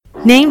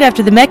Named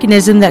after the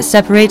mechanism that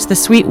separates the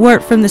sweet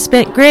wort from the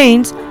spent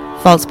grains,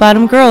 False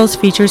Bottom Girls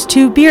features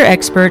two beer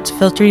experts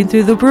filtering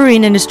through the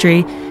brewing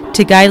industry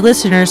to guide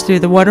listeners through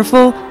the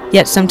wonderful,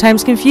 yet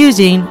sometimes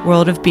confusing,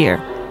 world of beer.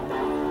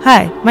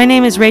 Hi, my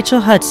name is Rachel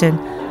Hudson.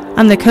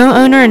 I'm the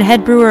co-owner and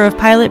head brewer of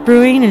Pilot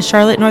Brewing in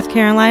Charlotte, North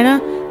Carolina,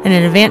 and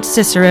an advanced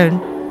Cicerone.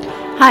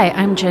 Hi,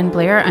 I'm Jen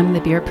Blair. I'm the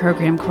beer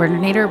program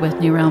coordinator with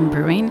New Realm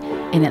Brewing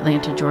in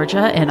Atlanta,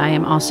 Georgia, and I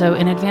am also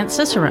an advanced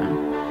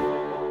Cicerone.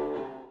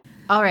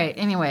 All right,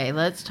 anyway,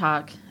 let's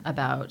talk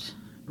about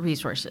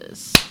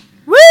resources.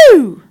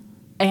 Woo!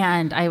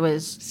 And I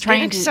was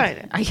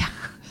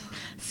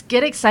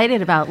get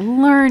excited about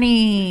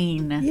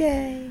learning.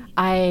 Yay.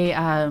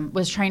 I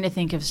was trying to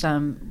think of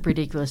some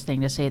ridiculous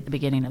thing to say at the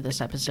beginning of this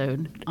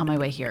episode on my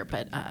way here,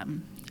 but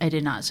I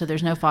did not. So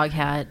there's no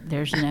Foghat.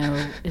 There's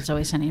no It's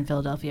Always Sunny in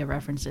Philadelphia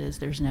references.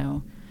 There's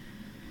no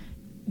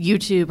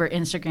YouTube or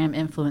Instagram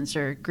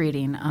influencer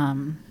greeting.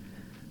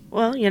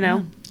 Well,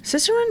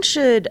 Cicerone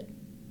should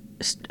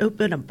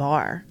open a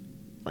bar,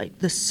 like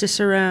the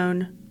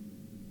Cicerone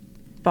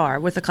bar,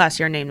 with a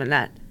classier name than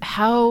that.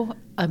 How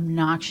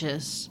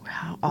obnoxious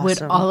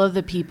would all of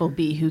the people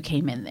be who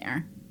came in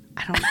there?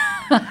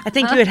 I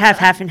think you would have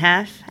half and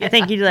half. Yeah. I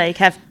think you'd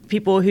have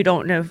people who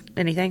don't know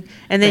anything,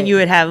 and then you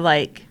would have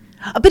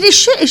but it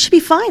should be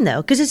fine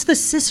though, because it's the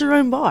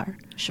Cicerone bar.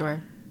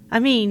 Sure.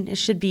 I mean, it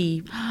should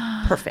be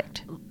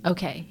perfect.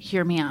 Okay,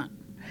 hear me out.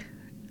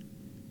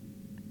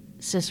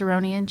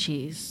 Cicerone and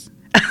cheese.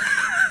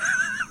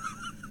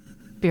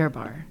 Beer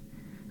bar.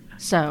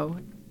 So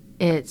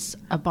it's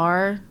a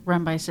bar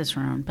run by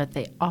Cicerone, but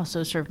they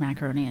also serve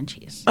macaroni and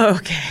cheese.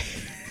 Okay.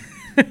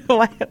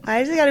 Why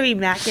does it got to be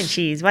mac and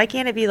cheese? Why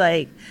can't it be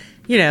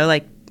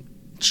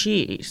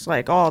cheese,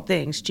 like all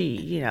things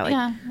cheese?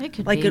 Yeah, it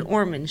could be. Like an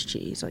Ormond's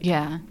cheese.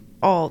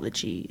 All the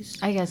cheese.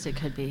 I guess it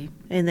could be.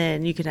 And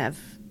then you can have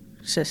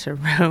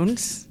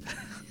Cicerones.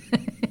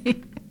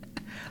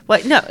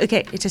 Well, no,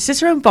 okay. It's a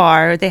Cicerone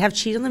bar. They have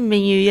cheese on the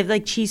menu. You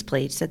have cheese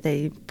plates that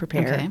they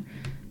prepare. Okay.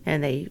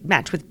 And they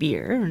match with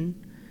beer and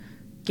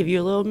give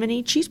you a little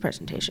mini cheese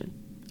presentation.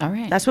 All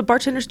right. That's what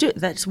bartenders do.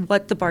 That's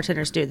what the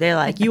bartenders do.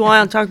 They're you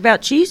want to talk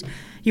about cheese?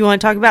 You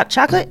want to talk about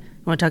chocolate?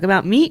 You want to talk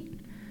about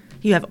meat?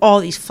 You have all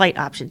these flight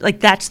options.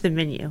 That's the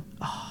menu.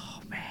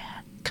 Oh,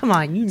 man. Come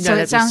on. So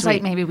it sounds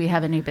like maybe we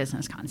have a new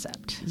business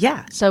concept.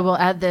 Yeah. So we'll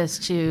add this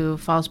to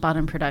False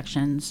Bottom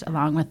Productions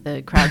along with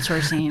the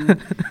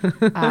crowdsourcing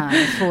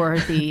for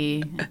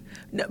the...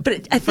 No,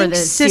 but I for think the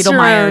Cicerone,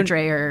 Siedelmeyer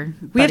Dreyer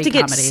we have to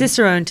get comedy.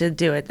 Cicerone to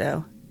do it,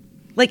 though.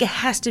 It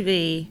has to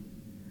be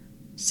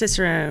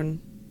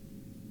Cicerone.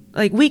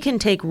 We can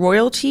take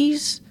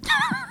royalties.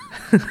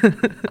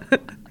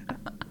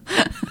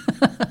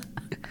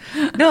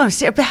 No, I'm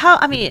serious. But how?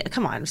 I mean,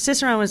 come on.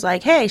 Cicerone was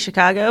like, "Hey,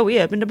 Chicago, we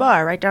opened a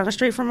bar right down the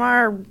street from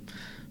our,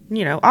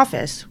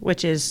 office,"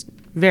 which is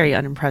very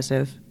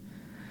unimpressive.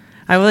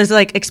 I was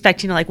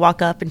expecting to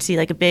walk up and see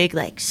a big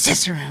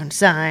Cicerone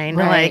sign,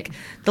 right. or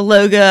the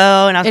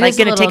logo, and I was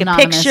going to take a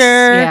picture.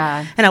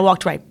 Yeah. And I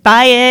walked right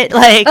by it.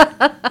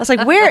 I was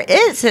like, "Where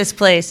is this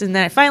place?" And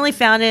then I finally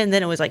found it, and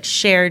then it was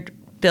shared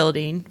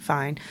building,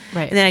 fine.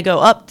 Right. And then I go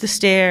up the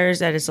stairs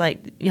that is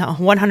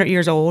 100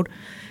 years old,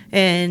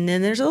 and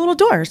then there's a little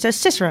door. It says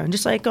Cicerone,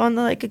 just on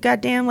the a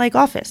goddamn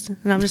office.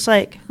 And I'm just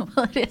well,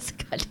 it is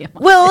a goddamn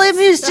office. Well, it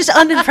is just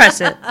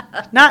unimpressive.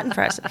 Not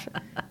impressive.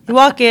 You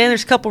walk in,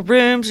 there's a couple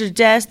rooms, there's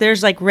desks,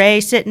 there's Ray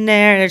sitting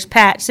there, there's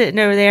Pat sitting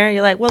over there, and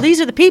you're well, these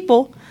are the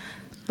people.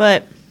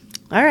 But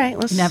all right,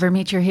 let's never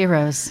meet your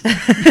heroes.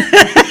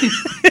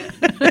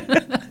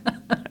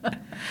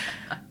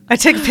 I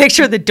took a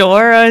picture of the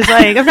door. I was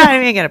I'm not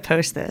even going to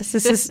post this.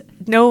 This is,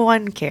 no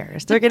one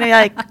cares. They're going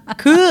to be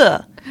cool,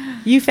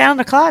 you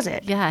found a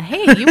closet. Yeah.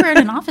 Hey, you were in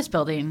an office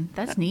building.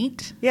 That's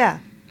neat. Yeah.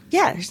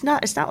 Yeah. It's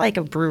not like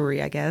a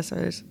brewery, I guess.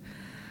 Where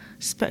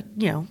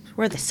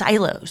are the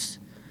silos?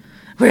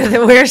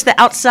 Where's the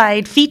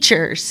outside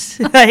features?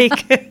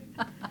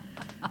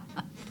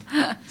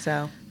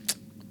 So,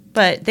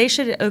 but they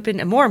should open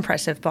a more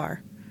impressive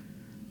bar.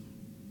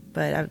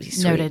 But that would be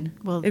sweet.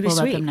 Noted. We'll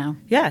let them know.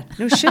 Yeah,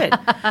 no shit.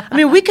 I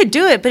mean, we could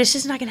do it, but it's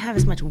just not going to have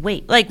as much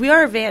weight. We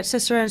are Advanced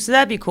Cicerone, so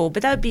that'd be cool.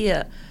 But that would be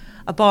a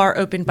bar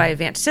opened by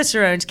Advanced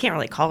Cicerones. Can't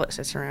really call it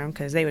Cicerone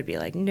because they would be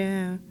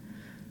no.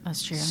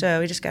 That's true. So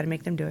we just got to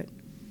make them do it.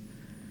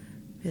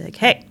 Be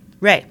hey,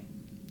 Ray,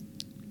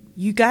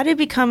 you got to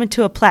be coming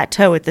to a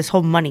plateau with this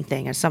whole money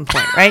thing at some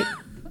point, right?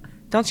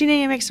 Don't you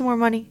need to make some more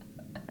money?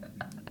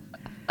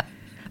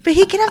 But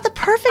he could have the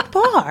perfect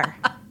bar.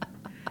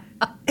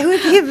 It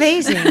would be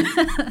amazing.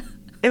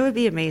 It would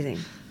be amazing.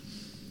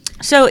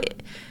 So,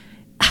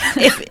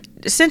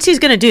 since he's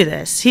going to do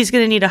this, he's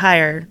going to need to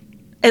hire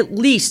at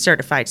least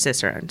certified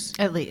Cicerones.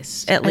 At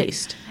least.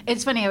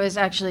 It's funny. I was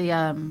actually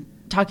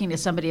talking to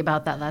somebody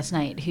about that last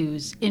night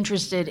who's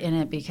interested in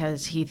it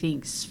because he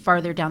thinks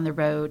farther down the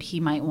road he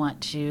might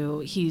want to.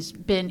 He's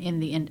been in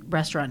the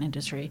restaurant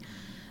industry,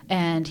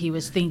 and he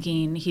was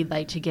thinking he'd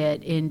like to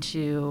get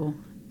into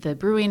the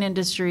brewing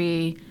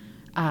industry.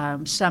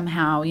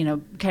 Somehow,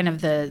 kind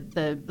of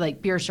the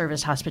beer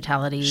service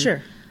hospitality.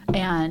 Sure.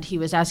 And he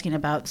was asking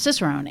about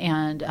Cicerone,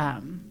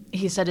 and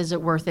he said, is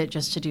it worth it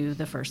just to do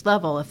the first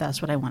level if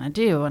that's what I want to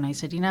do? And I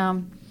said,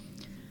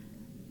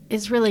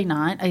 it's really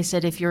not. I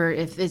said, if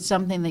it's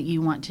something that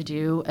you want to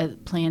do,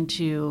 plan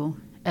to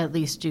at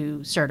least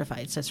do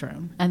certified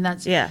Cicerone. And I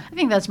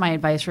think that's my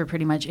advice for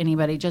pretty much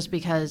anybody, just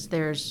because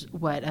there's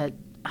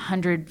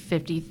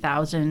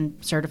 150,000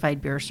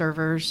 certified beer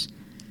servers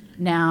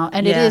now,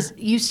 and it is,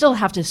 you still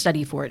have to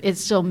study for it. It's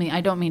still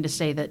I don't mean to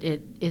say that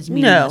it is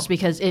meaningless,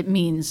 because it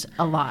means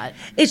a lot.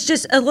 It's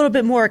just a little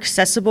bit more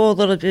accessible, a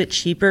little bit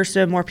cheaper,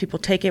 so more people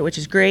take it, which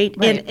is great.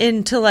 Right.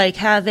 And to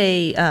have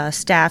a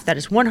staff that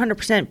is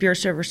 100% beer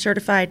server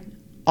certified,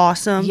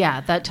 awesome. Yeah,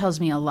 that tells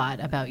me a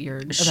lot about your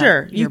you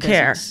business.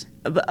 Care.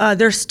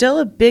 There's still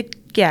a big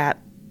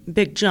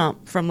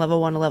jump from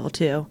level 1 to level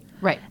 2.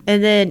 Right.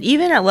 And then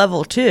even at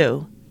level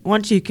 2,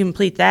 once you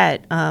complete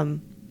that,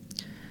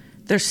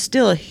 there's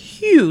still a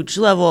huge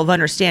level of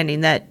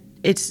understanding that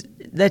needs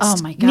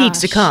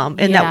to come,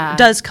 and that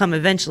does come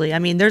eventually. I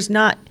mean, there's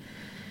not,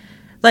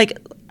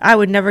 I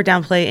would never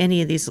downplay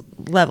any of these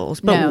levels.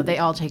 But no, they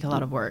all take a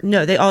lot of work.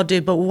 No, they all do.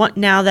 But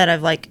now that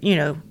I've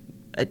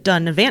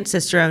done advanced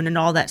Cicerone and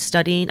all that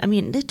studying, I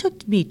mean, it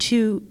took me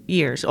 2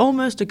 years,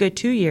 almost a good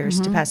 2 years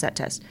to pass that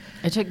test.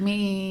 It took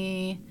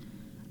me,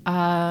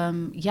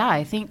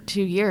 I think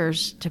 2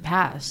 years to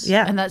pass.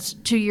 Yeah. And that's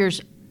 2 years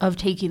of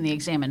taking the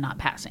exam and not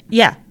passing.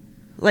 Yeah.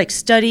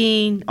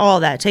 Studying, all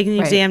that, taking the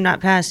exam,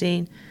 not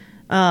passing.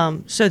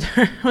 So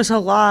there was a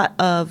lot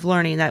of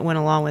learning that went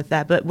along with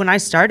that. But when I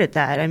started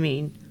that, I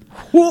mean,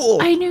 whoa,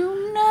 I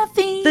knew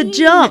nothing. The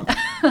jump.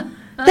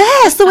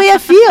 That's the way I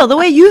feel. The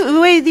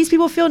way these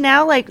people feel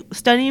now,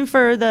 studying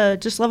for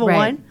just level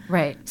 1.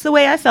 Right. It's the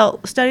way I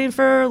felt studying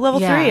for level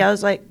 3. I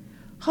was like,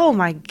 oh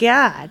my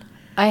God.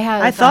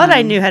 I thought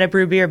I knew how to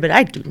brew beer, but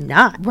I do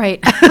not. Right.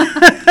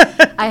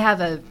 I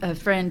have a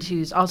friend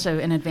who's also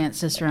an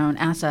advanced Cicerone,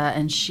 Asa,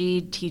 and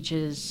she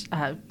teaches,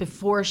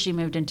 before she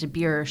moved into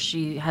beer,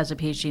 she has a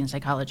PhD in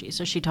psychology.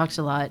 So she talks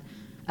a lot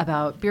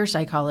about beer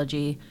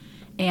psychology.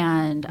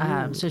 And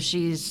so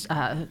she's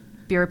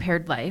Beer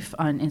Paired Life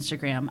on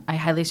Instagram. I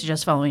highly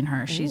suggest following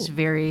her. She's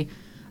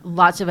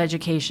lots of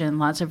education,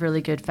 lots of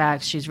really good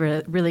facts. She's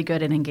really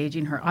good at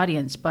engaging her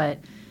audience. But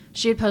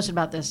she had posted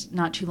about this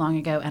not too long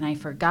ago, and I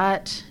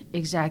forgot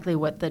exactly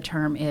what the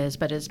term is,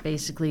 but it's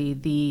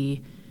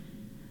basically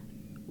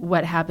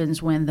what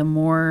happens when the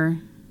more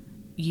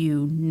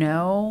you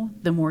know,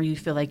 the more you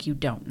feel like you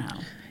don't know.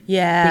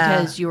 Yeah.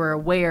 Because you're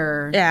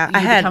aware. Yeah.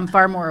 You become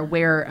far more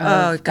aware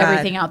of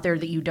everything out there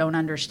that you don't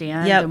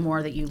understand, the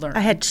more that you learn.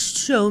 I had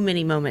so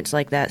many moments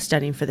like that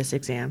studying for this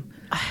exam.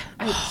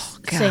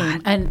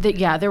 Same. And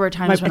there were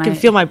times when I can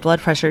feel my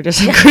blood pressure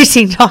just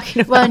increasing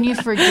talking about Well, and you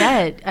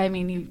forget. I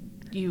mean,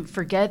 you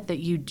forget that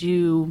you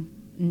do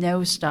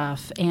know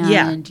stuff,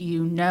 and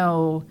you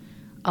know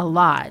a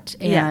lot,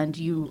 and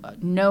you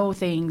know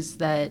things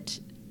that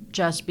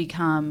just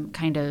become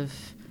kind of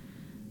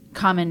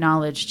common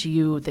knowledge to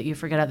you that you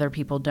forget other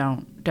people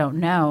don't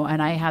know.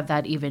 And I have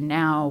that even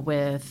now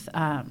with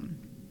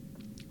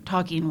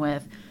talking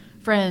with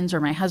friends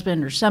or my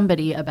husband or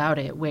somebody about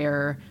it,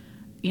 where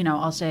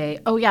I'll say,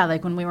 oh yeah,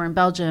 when we were in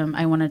Belgium,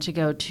 I wanted to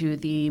go to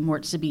the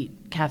Mort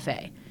Subit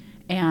cafe.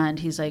 And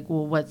he's like,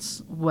 well,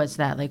 what's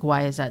that?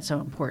 Why is that so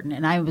important?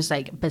 And I was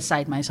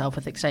beside myself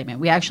with excitement.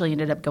 We actually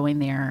ended up going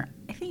there,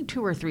 I think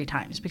 2 or 3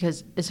 times,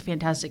 because it's a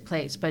fantastic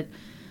place. But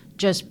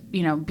just,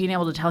 being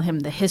able to tell him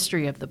the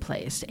history of the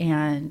place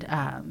and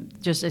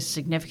just its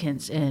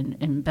significance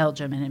in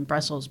Belgium and in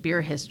Brussels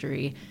beer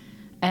history.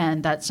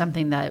 And that's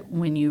something that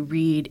when you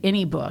read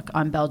any book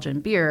on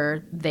Belgian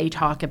beer, they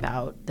talk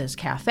about this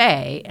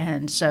cafe.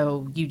 And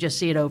so you just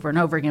see it over and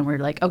over again. We're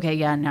like, okay,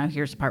 yeah, now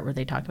here's the part where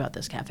they talk about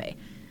this cafe.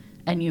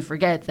 And you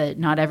forget that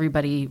not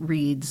everybody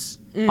reads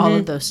all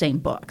of those same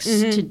books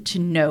to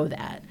know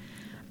that.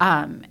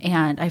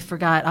 And I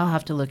forgot, I'll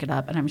have to look it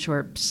up, and I'm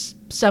sure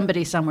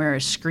somebody somewhere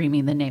is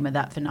screaming the name of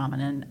that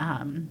phenomenon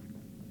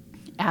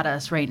at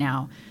us right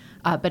now.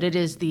 But it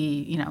is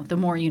the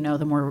more you know,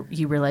 the more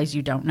you realize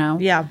you don't know.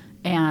 Yeah.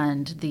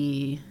 And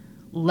the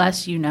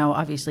less you know,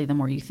 obviously, the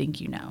more you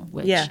think you know,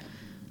 which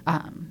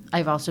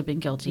I've also been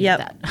guilty of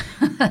that.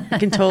 I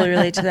can totally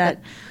relate to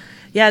that.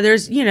 Yeah, they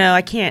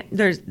say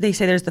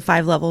there's the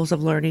 5 levels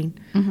of learning.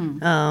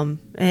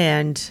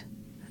 And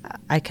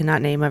I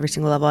cannot name every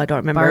single level. I don't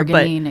remember.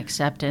 Bargaining,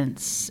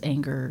 acceptance,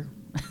 anger.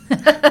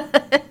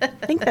 I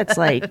think that's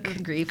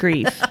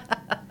grief,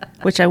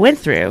 which I went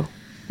through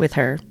with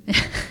her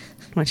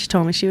when she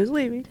told me she was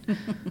leaving.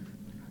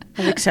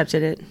 I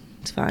accepted it.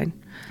 It's fine.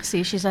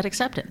 See, she's at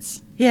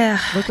acceptance. Yeah,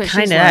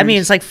 kind of. I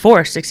mean, it's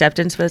forced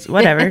acceptance, but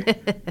whatever.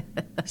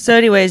 So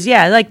anyways,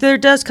 there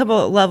does come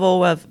a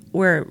level of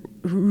where it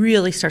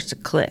really starts to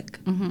click.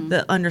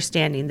 The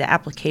understanding, the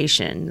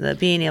application, the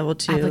being able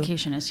to...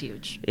 Application is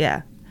huge.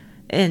 Yeah.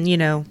 And,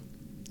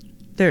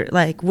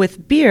 they're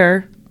with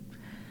beer,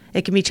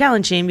 it can be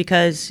challenging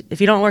because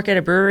if you don't work at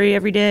a brewery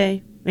every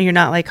day and you're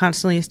not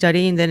constantly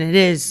studying, then it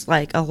is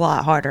a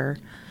lot harder.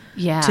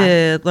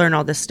 to learn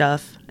all this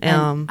stuff.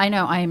 And I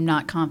know I am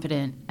not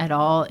confident at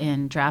all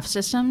in draft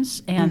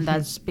systems, and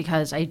that's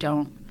because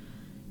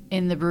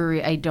in the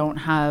brewery, I don't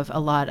have a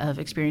lot of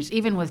experience,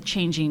 even with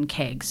changing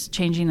kegs,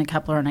 changing the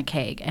coupler on a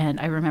keg. And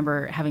I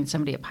remember having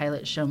somebody at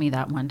Pilot show me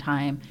that one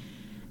time,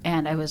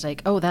 and I was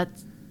like, oh,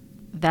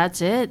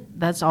 that's it?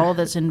 That's all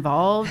that's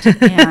involved?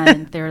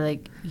 And they're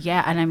like,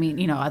 yeah. And I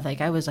mean,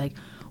 I was like,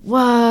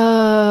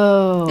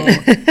 whoa,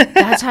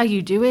 that's how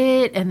you do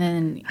it? And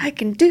then I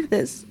can do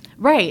this.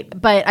 Right.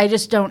 But I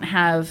just don't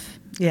have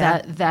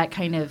that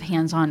kind of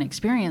hands-on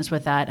experience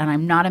with that. And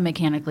I'm not a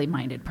mechanically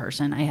minded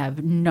person. I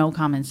have no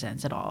common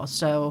sense at all.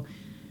 So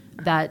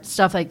that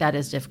stuff like that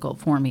is difficult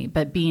for me.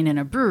 But being in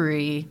a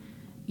brewery,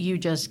 you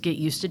just get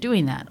used to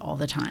doing that all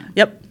the time.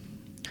 Yep.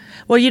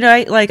 Well,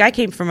 I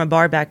came from a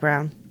bar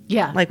background.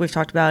 Yeah. Like we've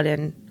talked about.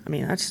 And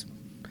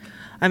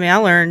I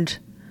learned,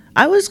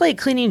 I was like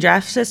cleaning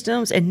draft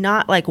systems and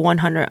not like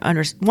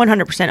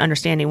 100%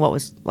 understanding what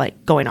was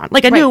like going on.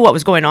 Like I knew what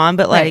was going on,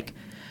 but like,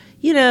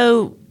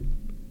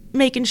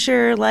 making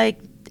sure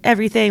like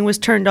everything was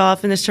turned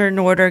off in a certain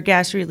order,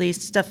 gas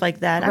release, stuff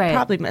like that. I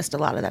probably messed a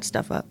lot of that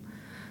stuff up.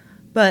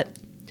 But,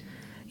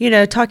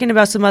 talking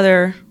about some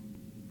other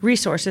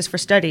resources for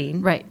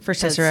studying for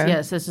Cicero.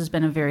 Yes, this has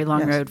been a very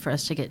long road for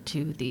us to get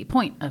to the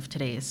point of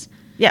today's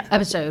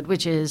episode,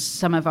 which is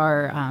some of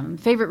our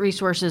favorite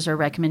resources or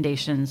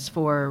recommendations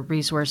for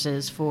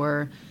resources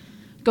for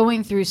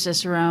going through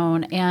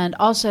Cicerone. And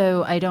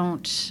also, I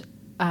don't...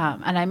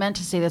 and I meant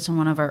to say this in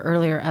one of our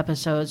earlier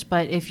episodes,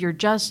 but if you're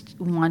just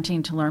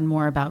wanting to learn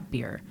more about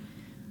beer,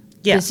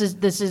 this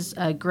is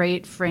a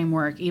great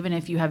framework. Even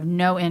if you have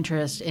no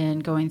interest in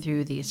going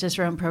through the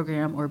Cicerone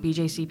program or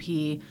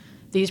BJCP,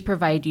 these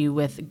provide you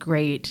with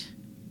great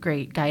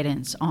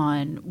guidance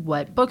on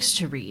what books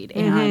to read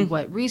and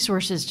what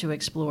resources to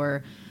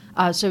explore.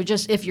 So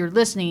just if you're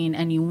listening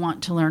and you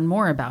want to learn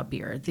more about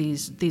beer,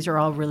 these are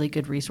all really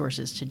good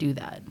resources to do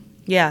that.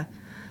 Yeah.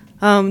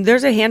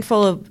 There's a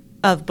handful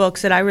of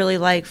books that I really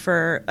like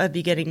for a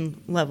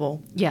beginning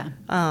level. Yeah.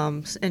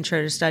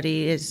 Intro to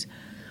study is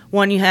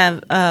one you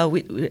have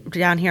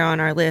down here on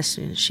our list.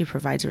 She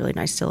provides a really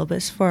nice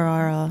syllabus for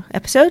our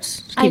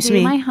episodes. I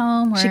do my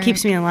homework. She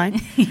keeps me in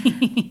line.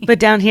 But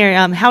down here,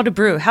 How to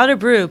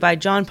Brew by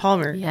John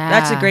Palmer. Yeah.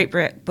 That's a great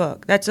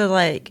book. That's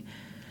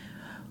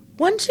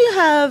once you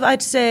have,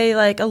 I'd say,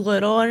 like a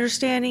little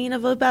understanding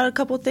of about a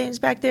couple things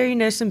back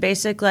there, some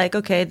basic, like,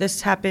 okay,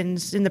 this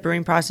happens in the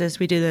brewing process.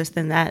 We do this,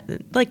 then that,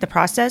 like the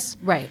process.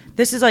 Right.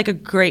 This is like a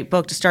great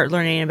book to start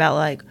learning about,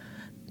 like,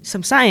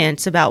 some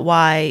science about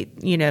why,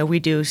 we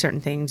do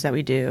certain things that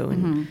we do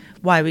and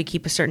why we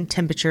keep a certain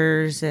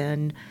temperatures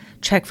and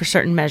check for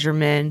certain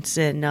measurements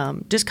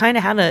and just kind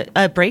of have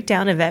a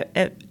breakdown of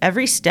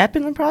every step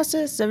in the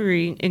process,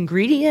 every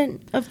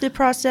ingredient of the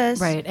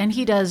process. Right. And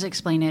he does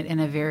explain it in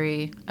a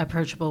very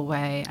approachable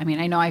way. I mean,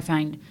 I know I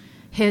find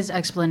his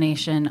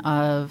explanation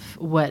of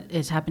what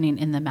is happening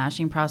in the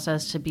mashing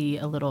process to be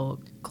a little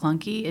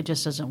clunky. It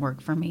just doesn't work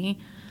for me.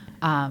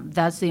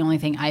 That's the only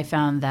thing I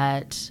found,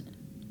 that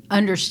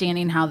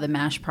understanding how the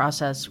mash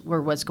process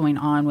or what's going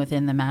on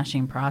within the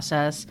mashing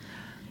process.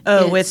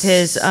 Oh, with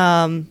his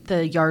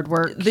the yard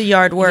work. The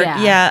yard work,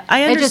 yeah.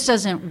 It just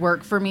doesn't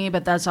work for me,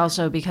 but that's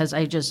also because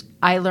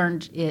I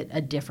learned it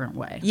a different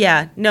way.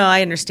 Yeah, no,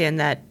 I understand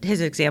that.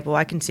 His example,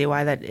 I can see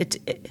why that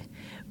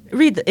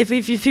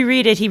if you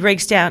read it, he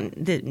makes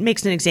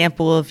an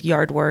example of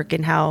yard work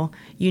and how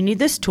you need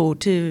this tool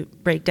to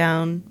break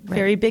down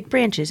very big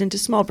branches into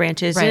small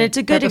branches, and it's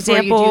a good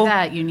example. Before you do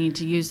that, you need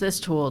to use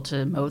this tool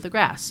to mow the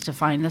grass, to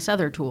find this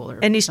other tool.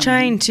 And he's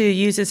trying to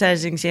use this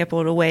as an example,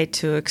 a way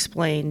to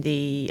explain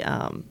the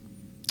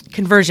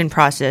conversion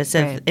process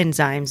of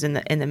enzymes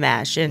in the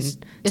mash, and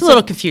it's a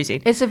little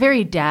confusing. It's a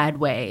very dad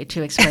way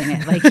to explain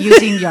it, like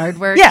using yard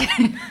work. Yeah.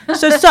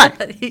 So, son.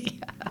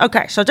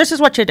 Okay, so this is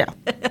what you do.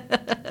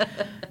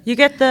 You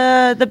get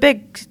the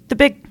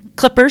big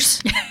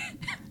clippers,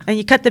 and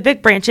you cut the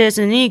big branches,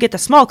 and then you get the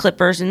small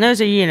clippers, and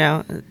those are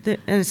and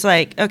it's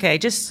like, okay,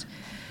 just.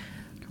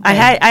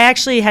 Right. I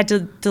actually had to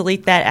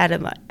delete that out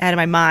of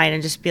my mind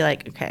and just be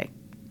like, okay,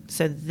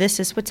 so this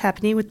is what's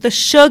happening with the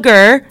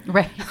sugar.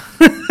 Right.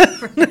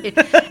 Right.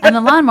 And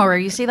the lawnmower,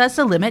 you see, that's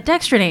the limit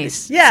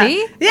dextrinase. Yeah.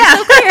 See? Yeah.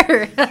 It's so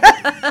clear.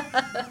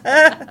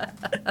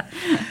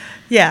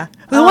 Yeah.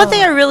 The one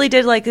thing I really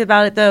did like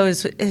about it, though,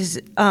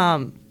 is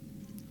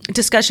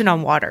discussion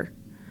on water.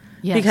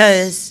 Yes.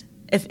 Because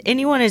if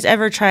anyone has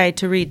ever tried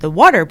to read the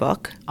water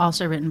book.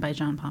 Also written by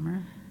John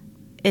Palmer.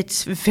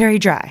 It's very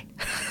dry.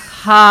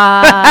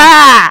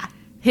 Ha!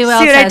 Who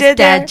else has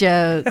dad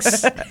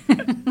jokes?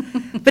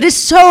 But it's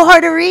so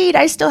hard to read.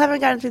 I still haven't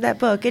gotten through that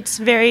book. It's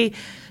very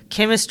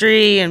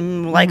chemistry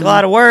and a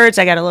lot of words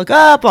I got to look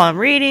up while I'm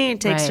reading.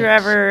 It takes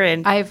forever.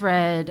 And I've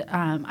read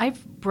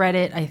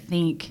it, I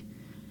think,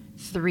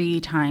 3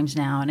 times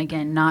now. And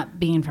again, not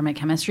being from a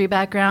chemistry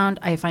background,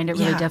 I find it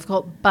really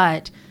difficult.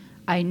 But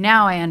I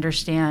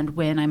understand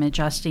when I'm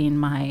adjusting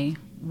my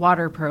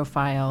water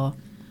profile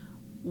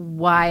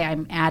why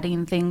I'm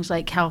adding things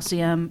like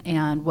calcium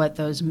and what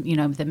those, the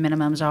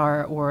minimums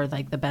are, or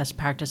like the best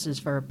practices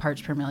for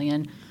parts per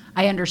million.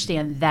 I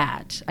understand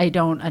that. I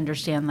don't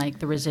understand like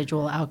the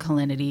residual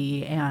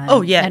alkalinity and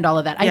and all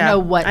of that. Yeah.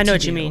 I know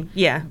what you mean.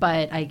 Yeah.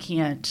 But I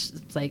can't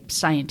like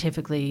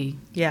scientifically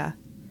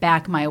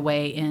back my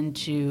way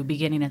into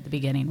beginning at the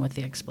beginning with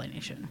the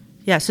explanation.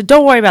 Yeah, so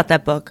don't worry about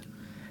that book.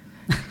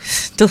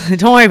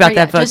 Don't worry about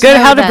that book. Good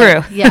How to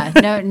Brew.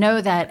 Yeah,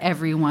 know that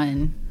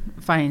everyone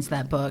finds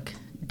that book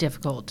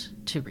difficult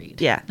to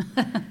read. Yeah.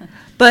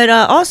 But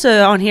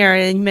also on here,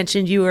 and you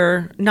mentioned you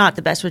were not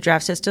the best with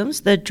draft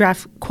systems. The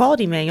draft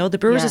quality manual, the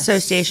Brewers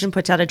Association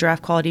puts out a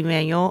draft quality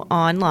manual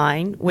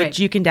online, which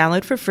you can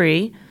download for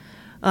free.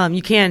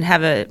 You can't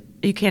have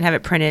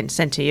it printed and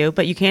sent to you,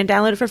 but you can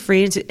download it for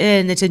free.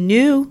 And it's a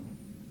new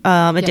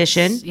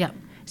edition. Yeah.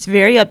 It's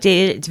very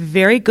updated. It's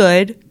very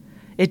good.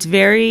 It's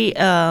very.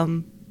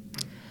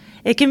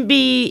 It can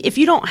be, if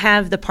you don't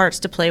have the parts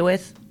to play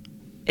with,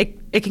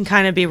 it can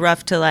kind of be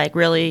rough to like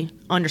really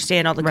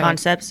understand all the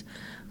concepts.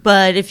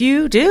 But if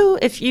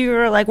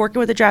you're like working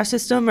with a draft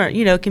system, or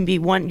it can be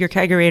your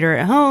kegerator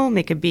at home,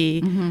 it could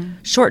be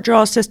short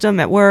draw system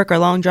at work or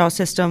long draw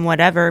system,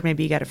 whatever.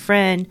 Maybe you got a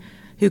friend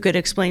who could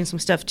explain some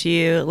stuff to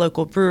you, a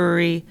local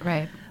brewery.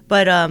 Right.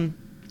 But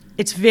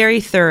it's very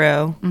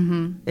thorough.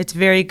 It's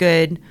very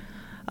good.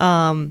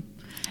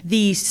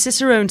 The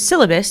Cicerone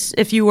syllabus,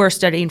 if you were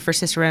studying for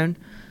Cicerone,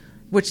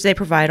 which they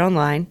provide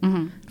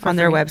online on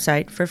their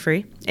website for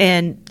free,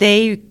 and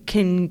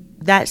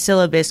that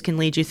syllabus can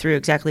lead you through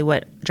exactly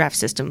what draft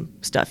system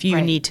stuff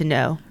you need to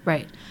know.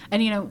 Right.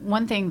 And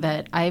one thing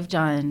that I've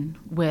done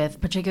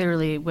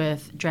particularly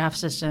with draft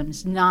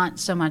systems, not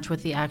so much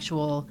with the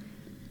actual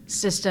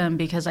system,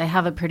 because I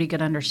have a pretty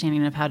good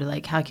understanding of how to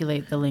like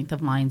calculate the length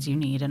of lines you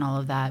need and all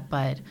of that,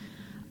 but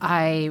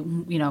I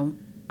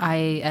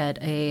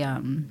at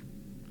a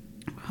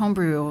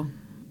homebrew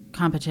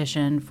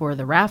competition for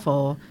the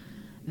raffle,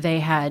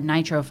 they had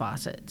nitro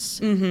faucets,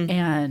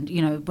 and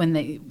when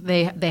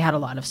they had a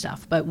lot of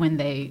stuff, but when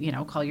they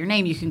call your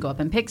name, you can go up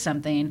and pick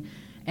something.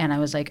 And I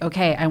was like,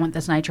 okay, I want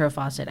this nitro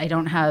faucet. I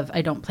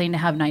don't plan to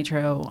have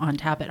nitro on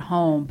tap at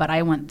home, but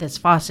I want this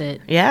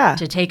faucet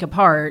to take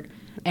apart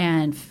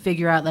and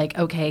figure out like,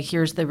 okay,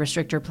 here's the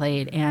restrictor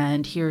plate,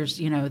 and here's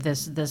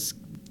this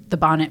the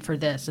bonnet for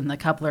this, and the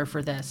coupler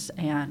for this,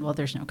 and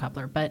there's no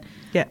coupler, but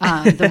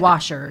the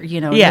washer,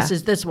 this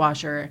is this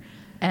washer.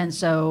 And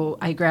so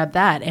I grabbed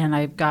that, and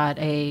I've got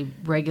a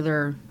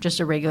regular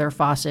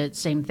faucet,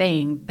 same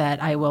thing, that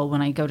I will,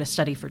 when I go to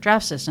study for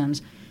draft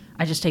systems,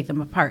 I just take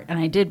them apart. And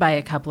I did buy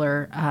a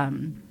coupler.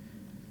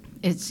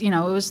 It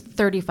was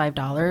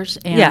 $35,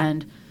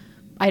 and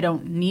I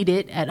don't need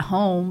it at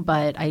home,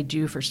 but I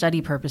do for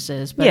study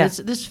purposes. But it's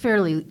this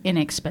fairly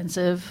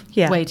inexpensive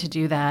way to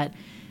do that.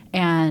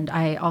 And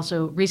I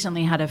also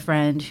recently had a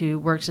friend who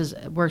works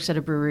at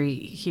a brewery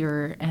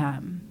here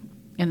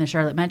in the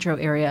Charlotte metro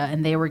area,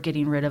 and they were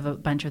getting rid of a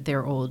bunch of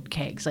their old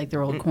kegs, like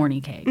their old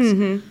corny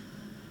kegs.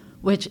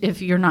 Which,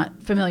 if you're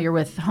not familiar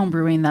with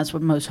homebrewing, that's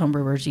what most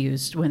homebrewers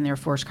use when they're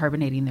forced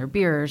carbonating their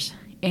beers.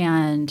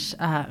 And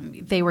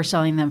they were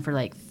selling them for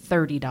like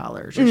 $30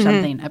 or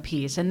something a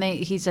piece. And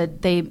he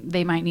said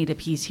they might need a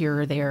piece here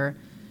or there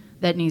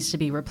that needs to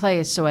be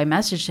replaced. So I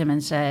messaged him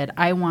and said,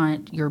 I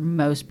want your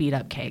most beat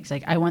up kegs.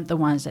 Like, I want the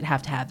ones that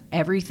have to have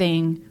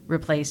everything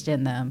replaced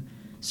in them.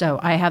 So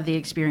I have the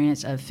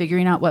experience of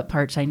figuring out what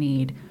parts I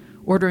need,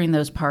 ordering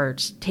those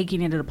parts,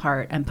 taking it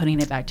apart, and putting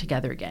it back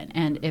together again.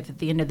 And if at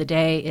the end of the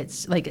day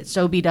it's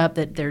so beat up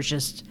that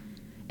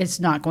it's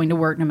not going to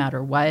work no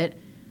matter what,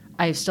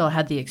 I've still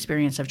had the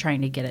experience of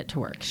trying to get it to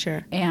work.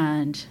 Sure.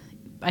 And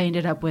I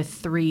ended up with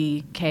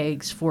 3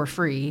 kegs for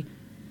free.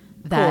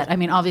 That cool. I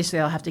mean, obviously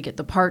I'll have to get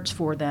the parts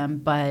for them,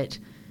 but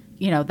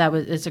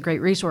it's a great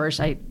resource.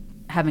 I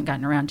haven't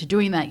gotten around to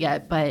doing that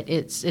yet, but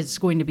it's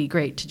going to be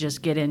great to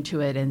just get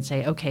into it and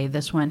say, okay,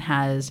 this one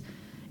has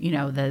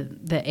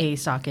the A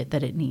socket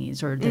that it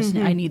needs, or this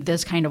I need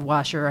this kind of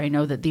washer. I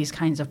know that these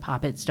kinds of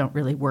poppets don't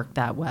really work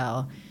that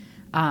well.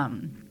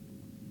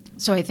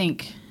 So I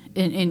think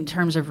in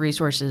terms of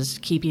resources,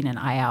 keeping an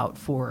eye out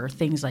for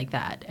things like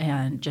that,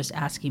 and just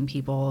asking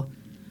people,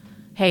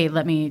 hey,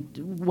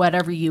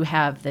 whatever you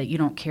have that you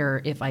don't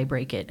care if I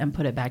break it, and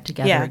put it back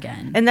together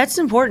again. And that's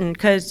important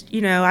because,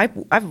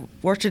 I've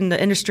worked in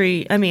the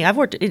industry. I mean, I've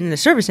worked in the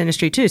service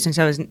industry too since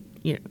I was,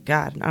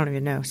 God, I don't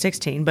even know,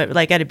 16, but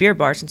like at a beer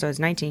bar since I was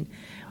 19.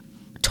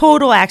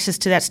 Total access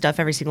to that stuff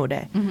every single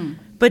day.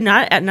 But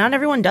not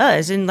everyone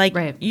does. And like,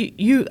 I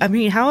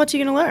mean, how else are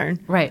you going to learn?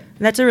 Right.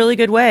 And that's a really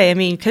good way. I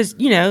mean, because,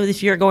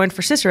 if you're going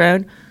for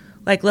Cicerone,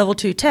 like level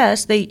 2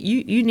 tests,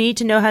 you need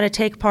to know how to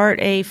take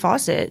apart a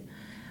faucet.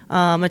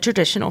 A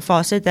traditional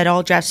faucet that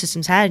all draft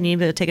systems had, and you need to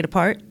be able to take it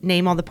apart,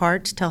 name all the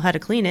parts, tell how to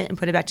clean it, and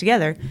put it back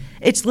together.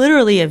 It's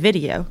literally a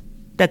video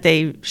that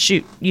they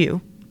shoot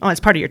you as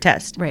part of your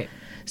test. Right.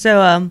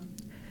 So,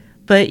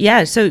 but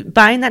yeah, so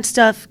buying that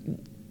stuff,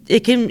 you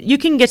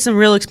can get some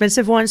real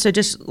expensive ones. So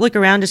just look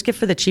around, just get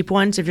for the cheap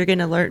ones if you're going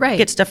to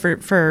get stuff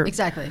for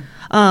exactly.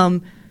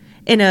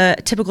 in a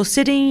typical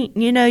city,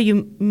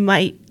 you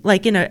might,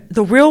 like in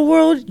the real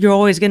world, you're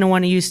always going to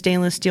want to use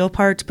stainless steel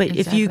parts. But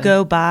if you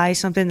go buy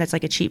something that's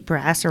like a cheap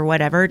brass or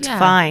whatever, it's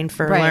fine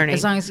for learning.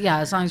 As long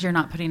as you're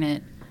not putting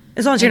it.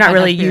 As long as you're not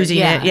really using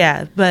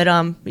it, But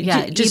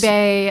just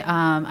eBay.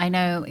 I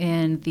know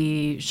in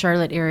the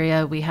Charlotte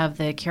area we have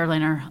the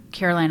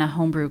Carolina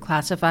Homebrew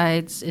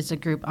Classifieds. It's a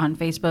group on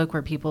Facebook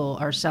where people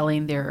are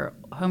selling their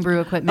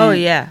homebrew equipment. Oh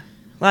yeah,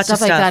 lots of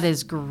stuff like that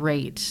is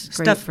great.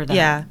 Great for that.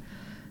 Yeah,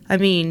 I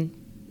mean,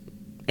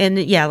 and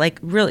like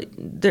really,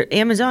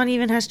 Amazon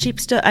even has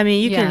cheap stuff. I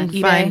mean, you can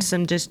eBay. find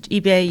some just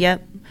eBay.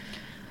 Yep.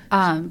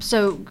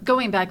 So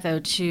going back though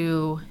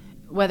to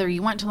whether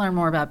you want to learn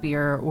more about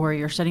beer or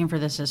you're studying for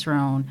the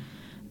Cicerone,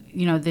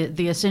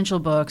 the essential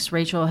books,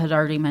 Rachel had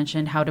already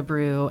mentioned How to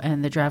Brew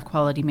and the Draft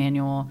Quality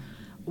Manual.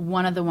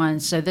 One of the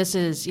ones, so this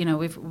is,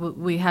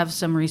 we have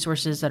some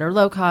resources that are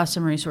low cost,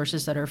 some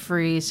resources that are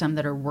free, some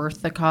that are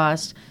worth the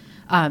cost.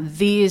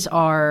 These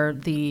are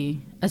the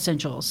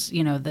essentials,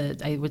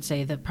 I would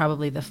say that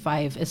probably the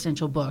 5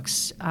 essential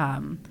books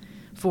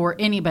for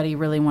anybody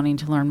really wanting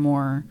to learn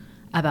more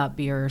about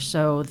beer.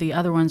 So the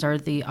other ones are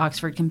the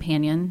Oxford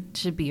Companion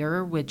to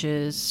Beer, which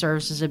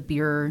serves as a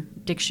beer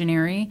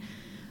dictionary.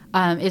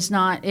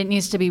 It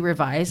needs to be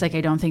revised. Like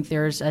I don't think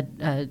there's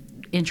a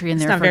entry in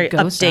there for very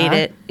GOSA.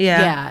 Updated.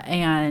 Yeah.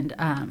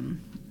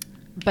 And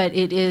but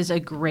it is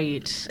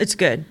it's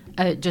good.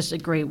 Just a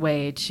great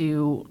way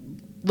to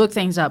look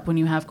things up when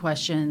you have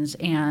questions.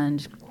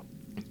 And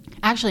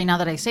actually, now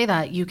that I say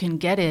that, you can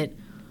get it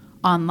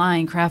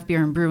online. Craft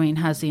Beer and Brewing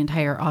has the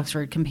entire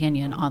Oxford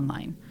Companion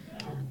online.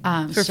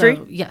 For free?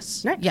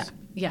 Yes. Nice.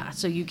 Yeah.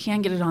 So you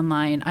can get it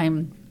online.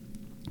 I'm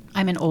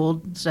an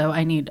old, so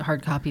I need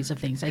hard copies of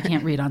things. I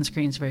can't read on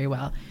screens very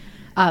well.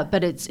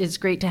 But it's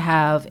great to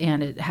have,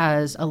 and it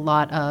has a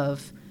lot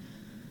of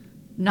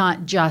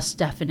not just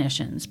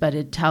definitions, but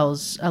it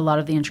tells a lot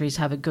of the entries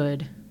have a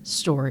good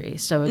story.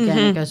 So again,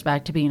 it goes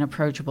back to being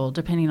approachable,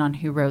 depending on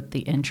who wrote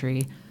the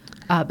entry.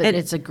 But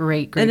it's a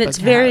great and book it's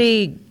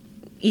very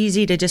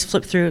easy to just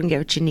flip through and get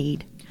what you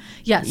need.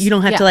 Yes. You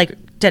don't have to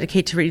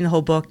dedicate to reading the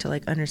whole book to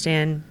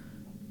understand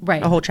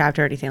a whole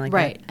chapter or anything like that.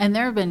 Right. And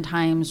there have been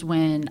times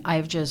when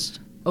I've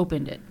just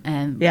opened it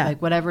and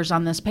whatever's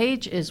on this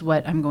page is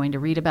what I'm going to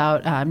read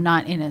about.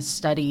 Not in a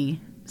study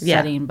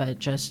setting, but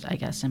just I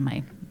guess in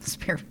my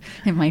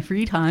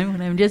free time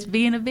when I'm just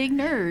being a big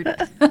nerd.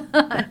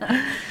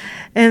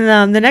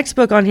 And the next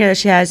book on here that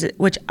she has,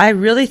 which I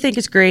really think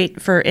is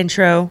great for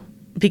intro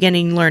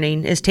beginning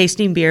learning, is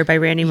Tasting Beer by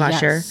Randy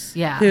Mosher,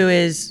 who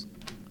is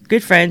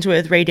good friends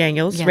with Ray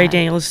Daniels. Yeah. Ray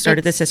Daniels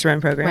started the Cicerone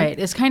program. Right.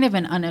 It's kind of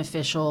an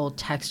unofficial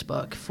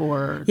textbook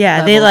for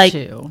level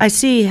 2. I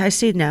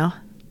see now.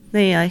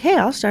 They hey,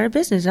 I'll start a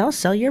business. I'll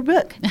sell your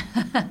book.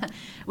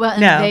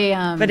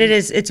 Well, but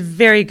it's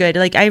very good.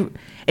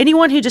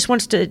 Anyone who just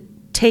wants to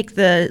take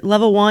the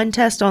level 1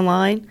 test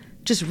online,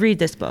 just read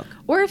this book.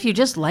 Or if you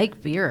just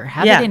like beer,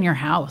 have it in your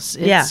house.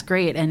 It's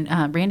great.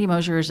 And Randy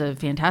Mosher is a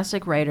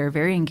fantastic writer,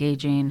 very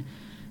engaging.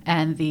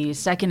 And the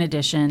second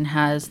edition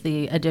has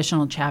the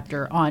additional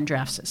chapter on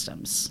draft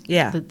systems.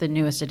 Yeah. The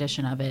newest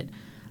edition of it,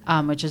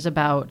 which is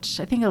about,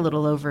 I think, a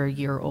little over a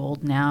year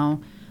old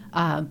now.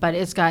 But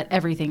it's got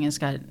everything. It's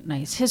got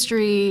nice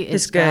history.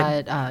 It's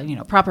got,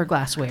 proper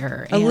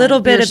glassware. A little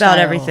bit about styles.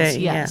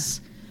 everything.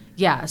 Yes.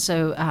 Yeah.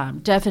 So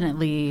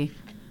definitely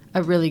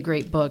a really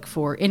great book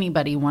for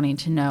anybody wanting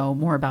to know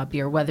more about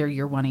beer, whether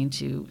you're wanting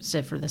to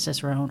sit for the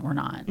Cicerone or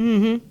not.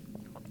 Mm-hmm.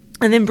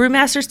 And then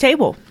Brewmaster's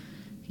Table.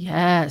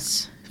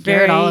 Yes. Very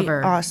Garrett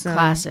Oliver, awesome.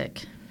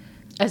 Classic.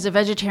 As a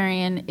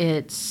vegetarian,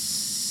 it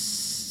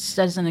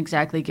doesn't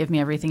exactly give me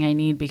everything I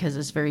need because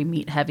it's very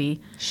meat heavy.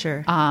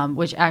 Sure.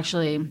 Which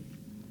actually,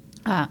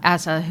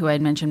 Asa, who I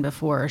had mentioned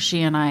before,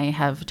 she and I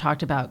have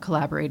talked about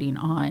collaborating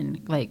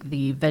on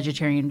the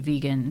vegetarian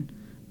vegan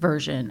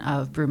version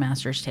of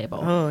Brewmaster's Table.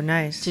 Oh,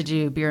 nice. To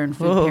do beer and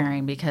food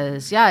pairing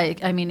because,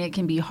 it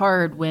can be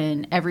hard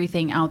when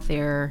everything out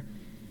there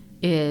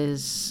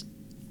is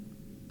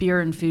beer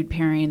and food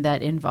pairing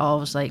that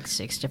involves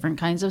 6 different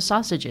kinds of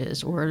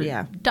sausages or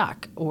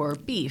duck or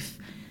beef.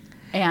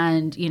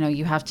 And,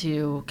 you have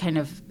to kind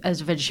of,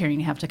 as a vegetarian,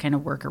 you have to kind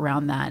of work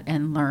around that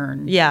and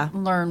learn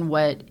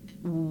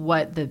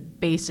what the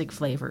basic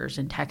flavors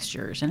and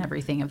textures and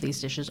everything of these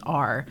dishes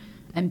are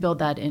and build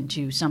that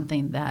into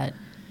something that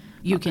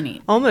you can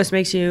eat. Almost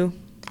makes you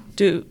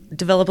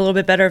develop a little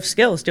bit better of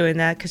skills doing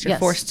that because you're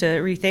forced to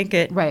rethink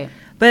it. Right.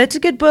 But it's a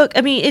good book.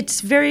 I mean,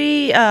 it's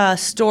very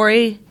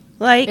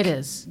story-like. It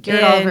is.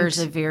 Garrett Oliver's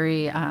a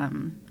very,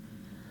 I'm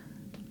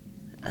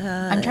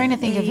trying to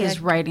think of his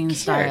writing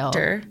style.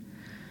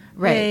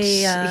 Right.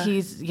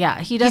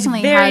 He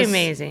definitely very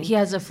amazing. He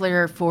has a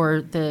flair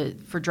for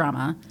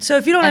drama. So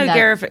if you don't know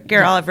who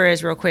Garrett Oliver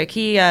is real quick,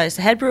 he is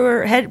the head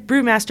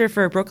brewmaster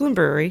for Brooklyn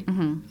Brewery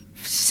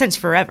since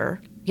forever.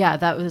 Yeah,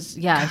 that was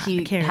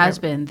he has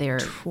been there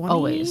 20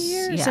 always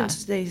years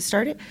since they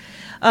started.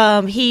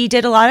 He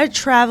did a lot of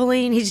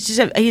traveling.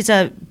 He's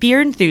a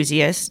beer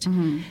enthusiast.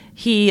 Mm-hmm.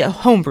 He a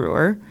home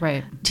brewer.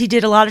 Right. He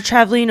did a lot of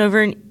traveling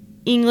over in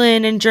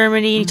England and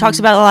Germany. He talks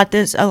about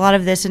a lot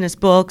of this in his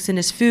books and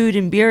his food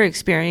and beer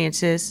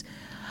experiences.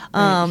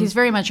 He's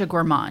very much a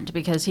gourmand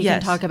because he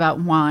can talk about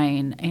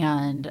wine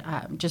and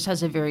just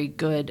has a very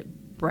good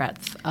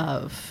breadth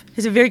of... He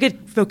has a very good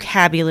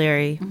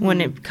vocabulary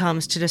when it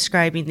comes to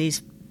describing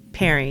these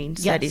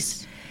pairings.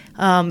 Yes.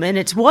 And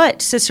it's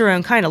what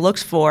Cicerone kind of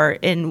looks for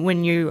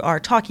when you are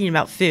talking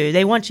about food.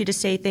 They want you to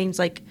say things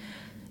like,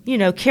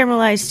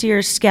 caramelized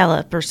sear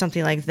scallop or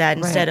something like that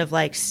instead of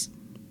like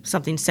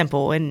something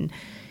simple. And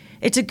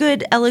it's a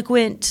good,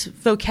 eloquent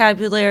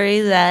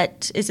vocabulary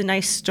that is a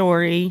nice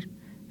story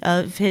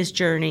of his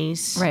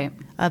journeys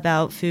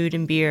about food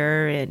and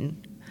beer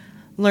and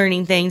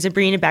learning things and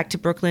bringing it back to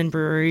Brooklyn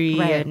Brewery.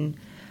 And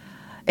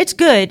it's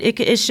good.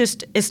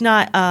 It's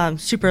not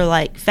super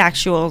like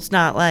factual. It's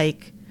not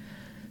like,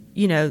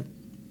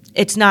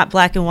 it's not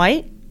black and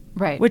white.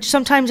 Right. Which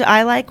sometimes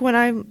I like when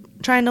I'm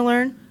trying to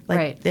learn.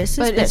 Like, this is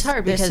but this. It's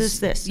hard because, this is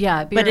this.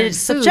 Yeah, beer but it's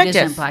food subjective.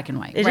 Isn't black and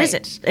white. It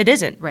isn't. It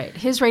isn't. Right.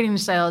 His writing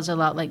style is a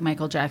lot like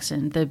Michael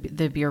Jackson, the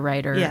beer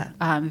writer.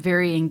 Yeah.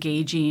 Very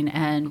engaging,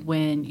 and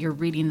when you're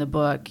reading the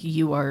book,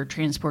 you are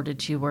transported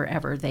to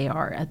wherever they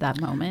are at that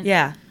moment.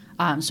 Yeah.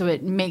 So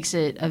it makes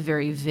it a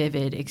very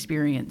vivid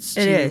experience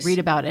It to is. read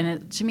about,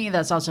 and to me,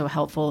 that's also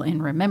helpful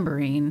in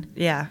remembering.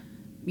 Yeah.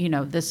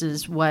 This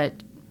is what.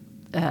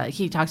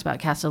 He talks about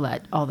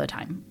Castellet all the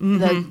time.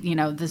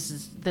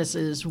 This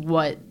is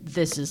what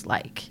this is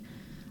like.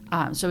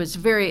 So it's a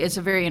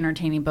very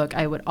entertaining book.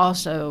 I would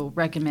also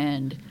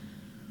recommend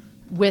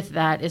with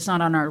that, it's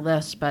not on our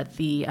list, but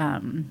the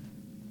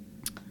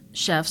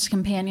Chef's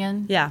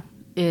Companion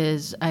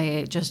is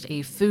just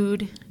a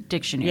food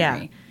dictionary.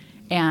 Yeah.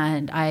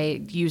 And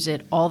I use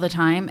it all the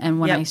time. And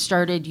when I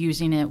started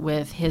using it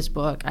with his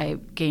book, I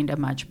gained a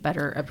much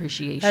better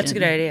appreciation. That's a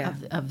good idea.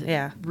 Of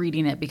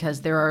reading it, because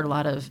there are a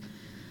lot of,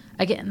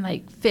 again,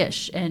 like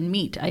fish and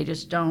meat. I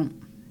just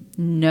don't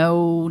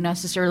know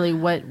necessarily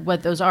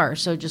what those are.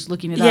 So just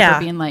looking it up or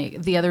being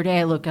like, the other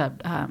day I looked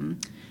up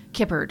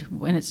kippered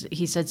when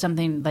he said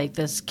something like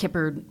this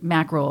kippered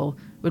mackerel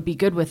would be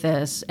good with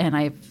this, and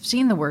I've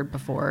seen the word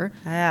before.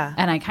 Yeah.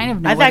 And I kind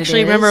of know I've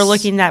actually remember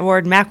looking that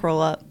word mackerel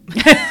up.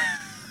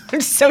 I'm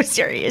so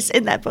serious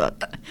in that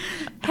book.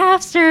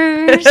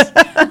 Halfsters.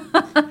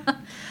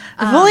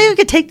 If only we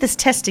could take this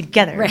test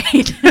together.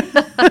 Right.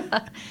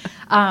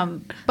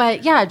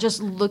 But yeah,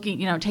 just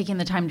looking, taking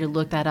the time to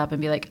look that up and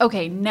be like,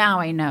 okay,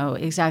 now I know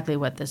exactly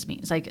what this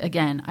means. Like,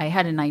 again, I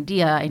had an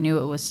idea. I knew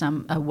it was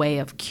a way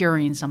of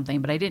curing something,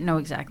 but I didn't know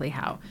exactly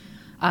how.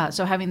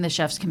 So having the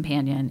Chef's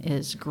Companion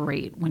is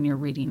great when you're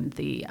reading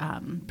the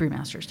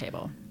Brewmaster's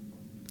Table.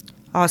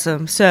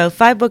 Awesome. So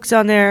 5 books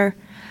on there.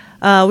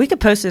 We could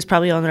post this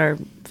probably on our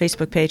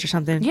Facebook page or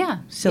something. Yeah.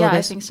 Syllabus. Yeah,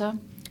 I think so.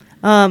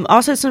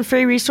 Also some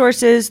free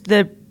resources,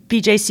 the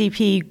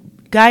BJCP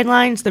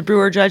guidelines, the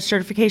Brewer Judge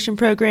Certification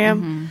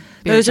Program.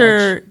 Those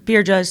are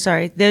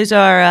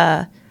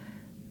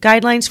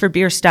guidelines for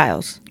beer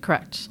styles.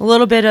 Correct. A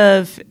little bit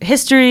of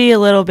history, a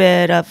little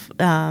bit of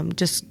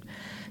just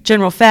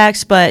general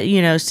facts, but,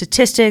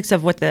 statistics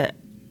of what the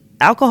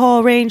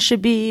alcohol range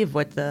should be, of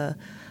what the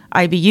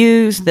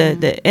IBUs,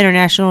 the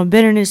international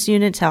bitterness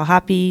units, how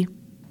hoppy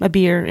a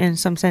beer in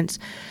some sense,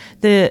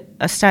 a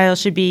style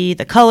should be,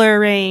 the color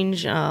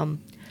range,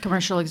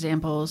 commercial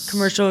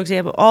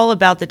example, all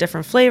about the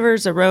different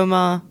flavors,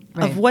 aroma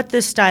of what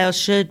this style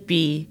should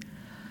be.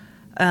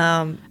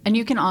 And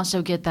you can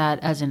also get that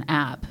as an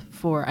app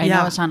I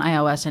know it's on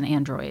iOS and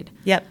Android.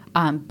 Yep.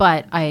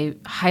 But I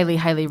highly,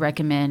 highly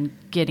recommend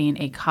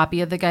getting a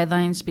copy of the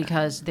guidelines,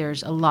 because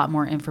there's a lot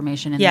more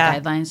information in the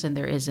guidelines than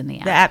there is in the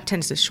app. The app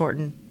tends to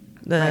shorten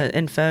the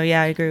info.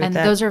 Yeah, I agree with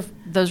that. And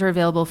those are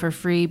available for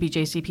free,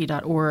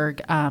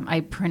 bjcp.org. I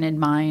printed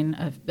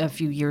mine a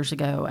few years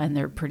ago, and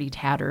they're pretty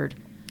tattered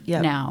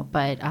now.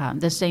 But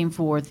the same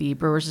for the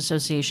Brewers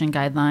Association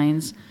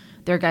guidelines.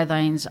 Their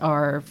guidelines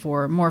are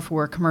more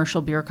for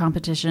commercial beer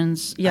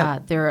competitions.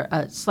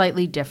 They're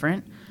slightly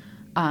different.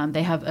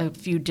 They have a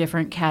few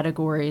different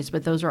categories,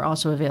 but those are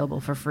also available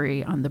for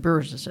free on the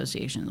Brewers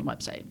Association's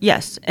website.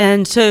 Yes,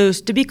 and so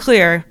to be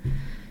clear,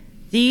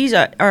 these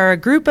are a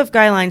group of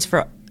guidelines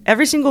for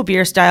every single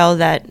beer style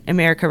that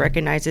America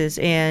recognizes,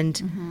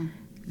 and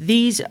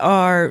they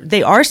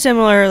are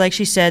similar. Like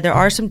she said, there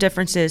are some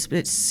differences,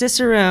 but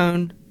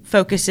Cicerone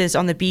focuses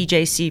on the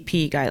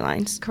BJCP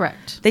guidelines.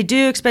 Correct. They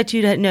do expect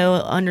you to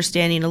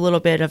understanding a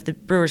little bit of the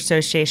Brewers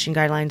Association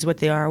guidelines, what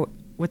they are,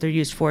 what they're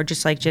used for,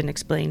 just like Jen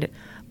explained it.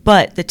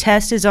 But the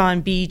test is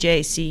on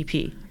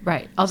BJCP.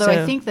 Right. Although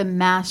I think the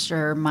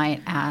master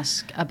might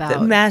ask about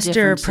the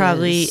master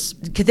probably,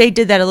 because they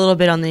did that a little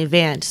bit on the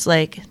advance.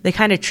 Like, they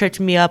kind of tripped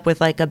me up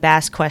with like a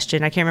Bass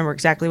question. I can't remember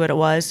exactly what it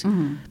was,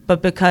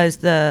 but because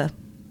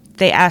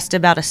they asked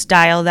about a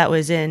style that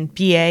was in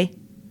BA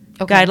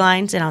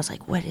guidelines, and I was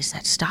like, what is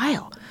that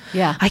style?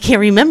 Yeah. I can't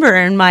remember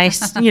in my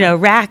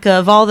rack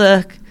of all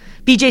the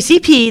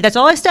BJCP. That's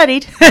all I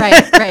studied.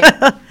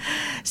 Right.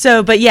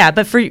 So,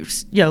 but for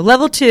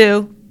level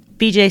 2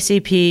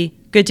 BJCP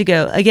good to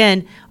go.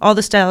 Again, all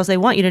the styles they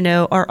want you to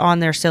know are on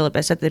their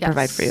syllabus that they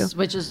provide for you.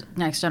 Which is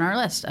next on our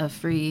list of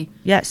free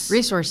Yes.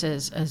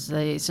 resources as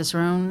the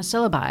Cicerone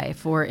syllabi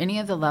for any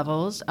of the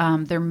levels.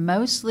 They're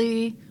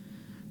mostly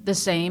the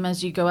same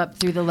as you go up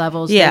through the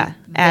levels. Yeah,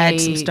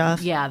 add some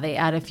stuff. Yeah, they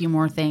add a few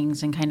more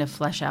things and kind of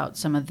flesh out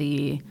some of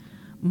the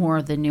more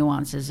of the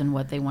nuances and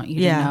what they want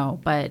you to know.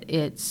 But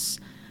it's,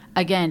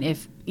 again,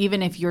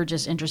 even if you're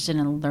just interested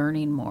in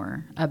learning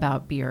more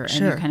about beer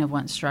and you kind of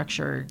want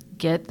structure,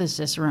 get the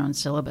Cicerone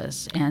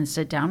syllabus and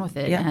sit down with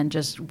it and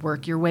just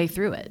work your way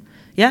through it.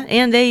 Yeah,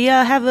 and they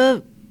have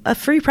a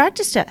free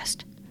practice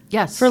test.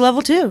 Yes. For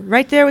level 2,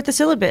 right there with the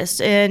syllabus.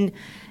 And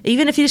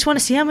even if you just want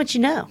to see how much you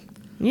know,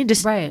 you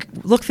just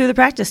look through the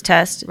practice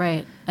test.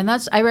 Right. And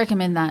I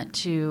recommend that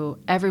to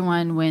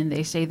everyone when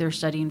they say they're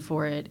studying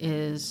for it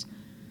is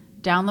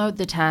download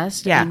the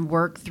test and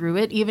work through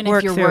it, even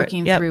if you're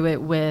working through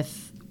it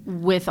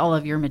with all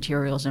of your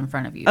materials in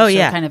front of you.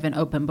 Kind of an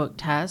open book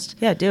test.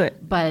 Yeah, do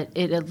it. But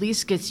it at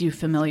least gets you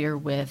familiar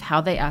with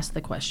how they ask the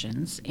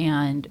questions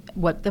and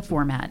what the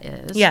format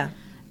is. Yeah.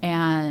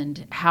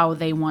 And how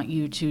they want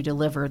you to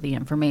deliver the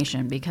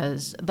information.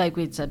 Because like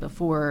we'd said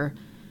before,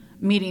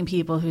 meeting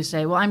people who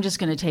say, well, I'm just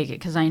going to take it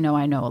because I know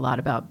a lot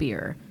about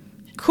beer.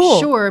 Cool.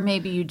 Sure,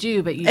 maybe you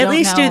do, but you at don't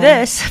least know. Do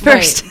this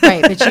first.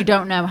 Right, but you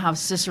don't know how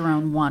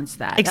Cicerone wants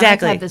that.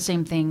 Exactly. And I've had the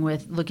same thing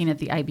with looking at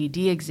the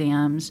IBD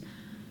exams,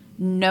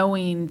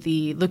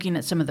 looking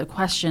at some of the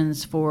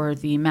questions for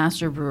the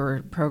Master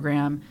Brewer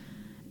program,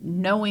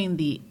 knowing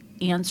the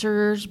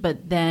answers,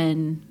 but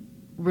then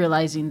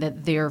realizing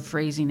that they're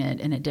phrasing it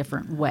in a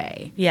different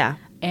way. Yeah.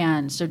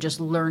 And so just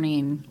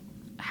learning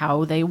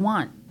how they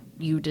want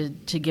you to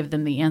give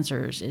them the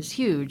answers is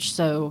huge.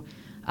 So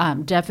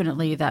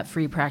definitely that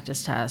free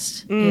practice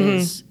test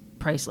is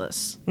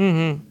priceless.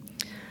 Mm-hmm.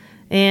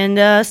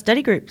 And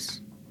study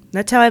groups.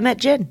 That's how I met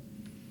Jen.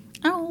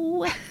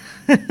 Oh.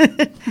 I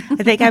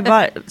think I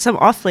bought some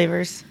off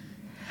flavors.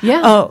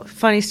 Yeah. Oh,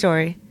 funny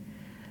story.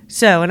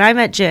 So when I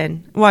met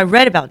Jen, I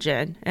read about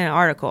Jen in an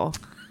article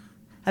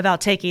about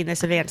taking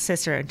this advanced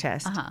Cicerone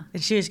test.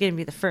 And she was going to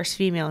be the first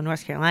female in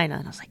North Carolina.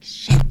 And I was like,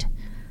 shit,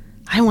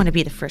 I want to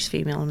be the first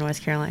female in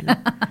North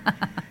Carolina.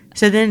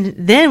 So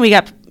then we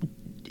got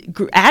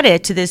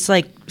added to this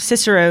like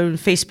Cicerone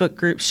Facebook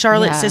group,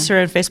 Charlotte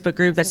Cicerone Facebook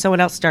group that someone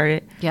else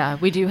started. Yeah,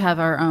 we do have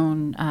our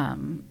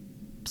own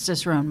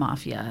Cicerone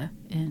Mafia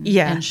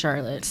in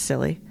Charlotte. It's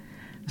silly.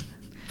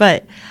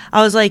 But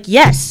I was like,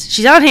 yes,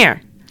 she's on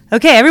here.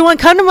 Okay, everyone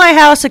come to my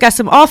house. I got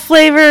some off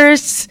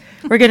flavors.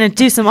 We're going to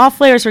do some off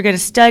flavors. We're going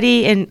to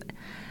study. And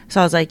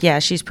so I was like, yeah,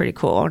 she's pretty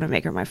cool. I want to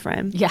make her my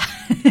friend. Yeah.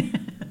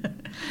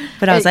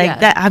 But I was like,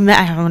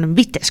 I want to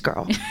meet this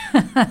girl.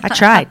 I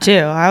tried, too.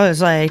 I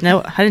was like,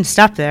 no, I didn't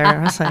stop there.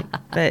 I was like,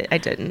 but I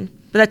didn't.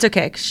 But that's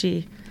okay,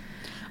 because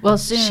well,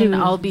 soon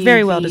I'll be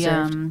very well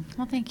deserved.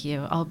 Well, thank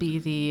you. I'll be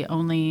the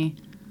only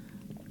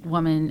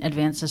woman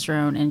advanced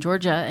Cicerone in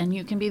Georgia, and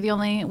you can be the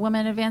only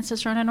woman advanced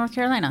Cicerone in North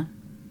Carolina.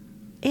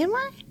 Am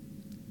I?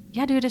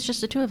 Yeah, dude, it's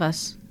just the two of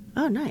us.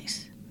 Oh,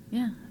 nice.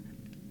 Yeah.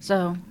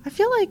 So I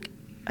feel like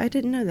I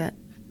didn't know that.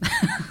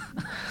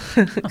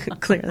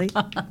 Clearly.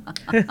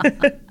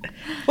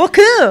 Well,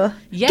 cool.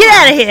 Yeah. Get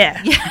out of here.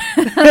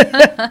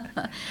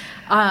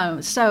 Yeah.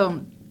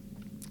 So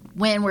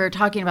when we're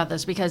talking about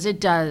this, because it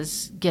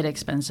does get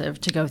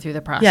expensive to go through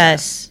the process.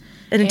 Yes.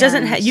 And it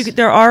doesn't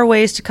there are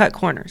ways to cut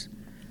corners.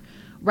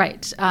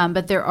 Right.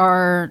 But there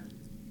are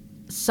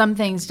some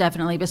things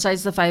definitely,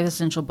 besides the 5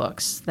 essential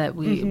books that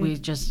we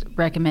just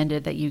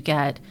recommended that you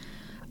get,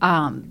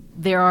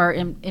 there are,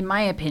 in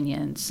my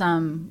opinion,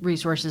 some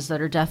resources that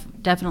are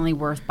definitely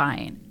worth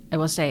buying. I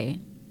will say,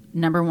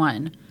 number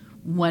 1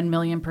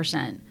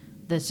 million%,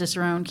 the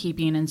Cicerone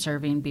Keeping and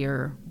Serving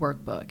Beer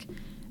Workbook.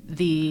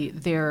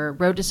 Their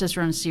Road to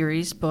Cicerone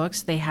series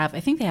books, I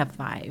think they have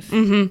 5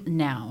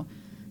 now.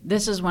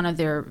 This is one of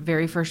their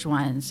very first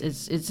ones.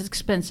 It's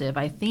expensive.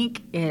 I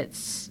think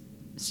it's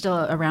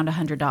still around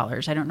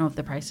 $100. I don't know if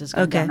the price has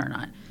gone down or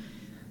not.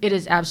 It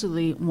is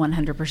absolutely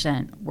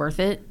 100%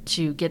 worth it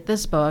to get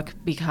this book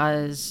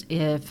because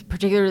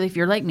particularly if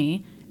you're like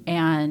me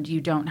and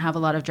you don't have a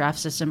lot of draft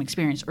system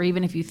experience, or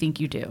even if you think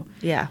you do.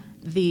 Yeah.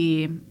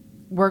 The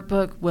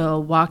workbook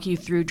will walk you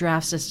through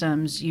draft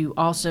systems. It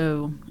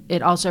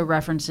also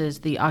references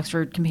the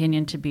Oxford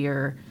Companion to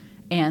Beer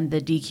and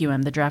the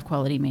DQM, the Draft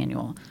Quality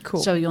Manual.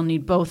 Cool. So you'll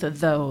need both of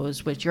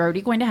those, which you're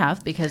already going to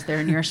have because they're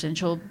in your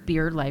essential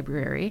beer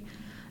library.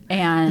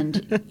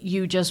 And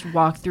you just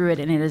walk through it,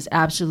 and it is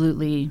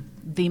absolutely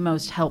the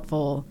most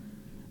helpful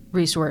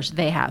resource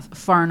they have.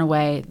 Far and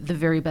away, the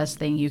very best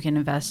thing you can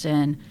invest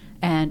in.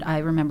 And I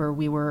remember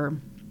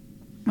when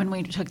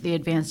we took the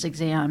advanced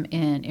exam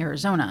in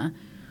Arizona,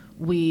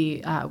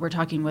 we were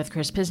talking with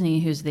Chris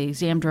Pisney, who's the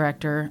exam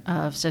director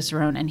of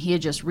Cicerone, and he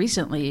had just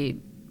recently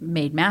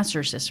made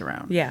Master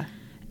Cicerone. Yeah.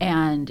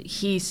 And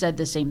he said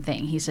the same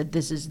thing. He said,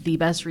 this is the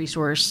best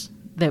resource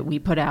that we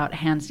put out,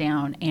 hands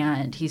down.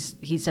 And he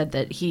said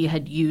that he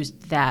had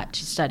used that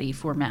to study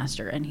for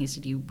Master. And he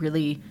said,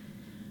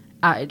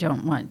 I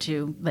don't want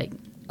to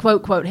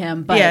quote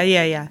him, but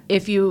yeah.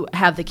 if you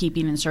have the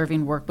keeping and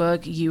serving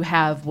workbook, you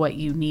have what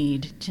you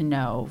need to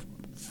know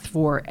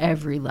for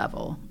every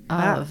level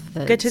of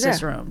the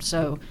Cicerone.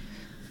 So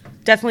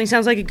definitely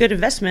sounds like a good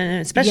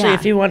investment, especially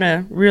if you want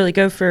to really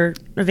go for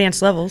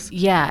advanced levels.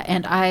 Yeah,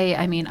 and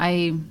I mean,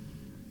 I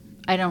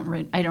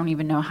don't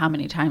even know how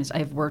many times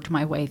I've worked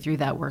my way through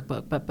that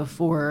workbook, but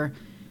before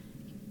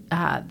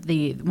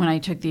when I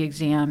took the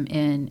exam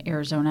in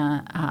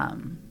Arizona,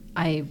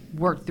 I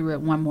worked through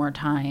it one more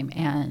time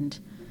and,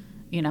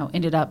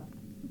 ended up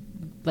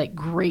like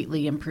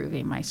greatly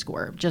improving my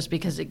score just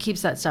because it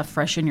keeps that stuff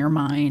fresh in your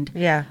mind.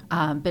 Yeah.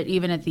 But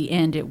even at the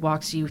end, it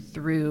walks you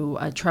through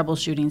a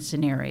troubleshooting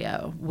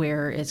scenario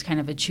where it's kind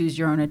of a choose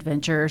your own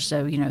adventure.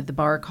 So, the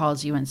bar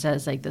calls you and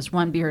says like this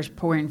one beer is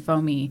pouring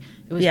foamy.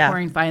 It was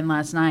pouring fine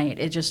last night.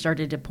 It just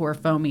started to pour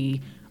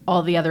foamy.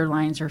 All the other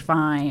lines are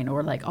fine,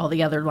 or like all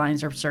the other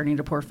lines are starting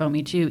to pour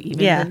foamy too,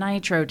 even the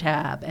nitro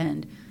tab.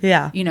 And,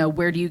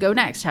 where do you go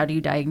next? How do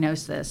you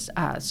diagnose this?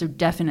 So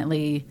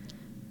definitely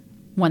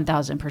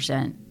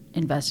 1,000%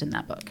 invest in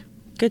that book.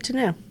 Good to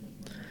know.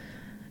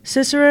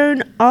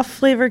 Cicerone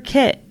off-flavor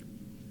kit.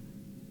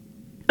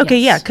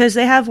 Okay, because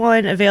they have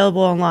one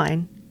available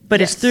online,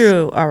 but it's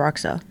through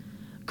Aroxa.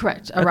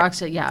 Correct.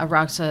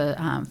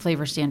 Aroxa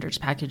Flavor Standards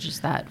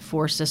packages that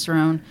for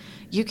Cicerone.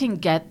 You can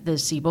get the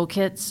Siebel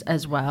kits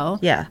as well.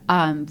 Yeah.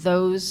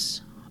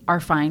 Those are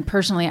fine.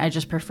 Personally, I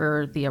just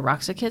prefer the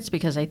Aroxa kits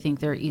because I think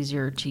they're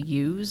easier to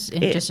use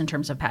just in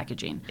terms of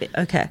packaging.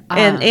 Okay.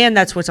 And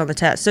that's what's on the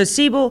test. So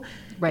Siebel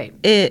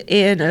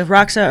and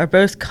Aroxa are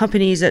both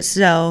companies that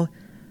sell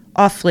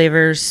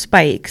off-flavor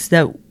spikes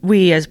that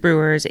we as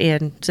brewers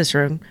and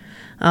Cicerone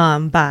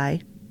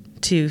buy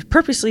to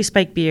purposely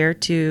spike beer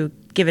to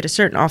give it a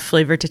certain off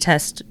flavor to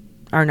test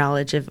our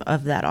knowledge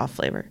of that off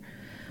flavor.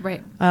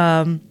 Right.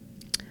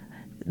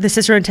 The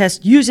Cicerone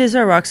test uses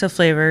Aroxa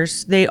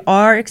flavors. They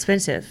are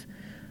expensive.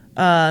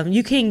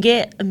 You can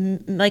get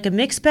like a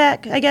mix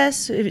pack, I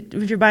guess,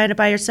 if you're buying it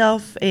by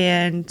yourself,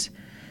 and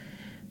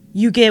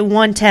you get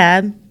one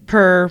tab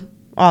per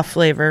off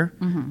flavor,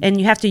 and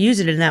you have to use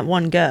it in that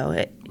one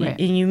go.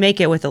 And you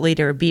make it with a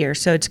liter of beer.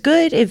 So it's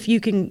good if you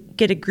can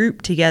get a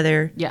group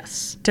together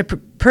to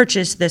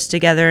purchase this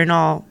together and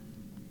all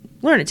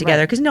learn it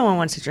together, because no one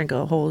wants to drink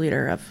a whole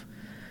liter of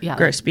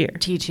gross beer.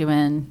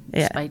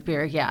 T2N spiked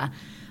beer,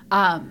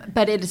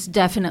 but it is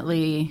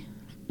definitely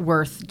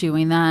worth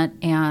doing that.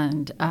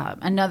 And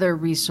another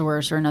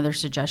resource or another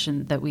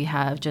suggestion that we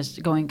have,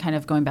 just going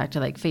back to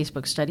like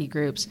Facebook study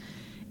groups,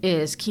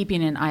 is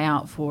keeping an eye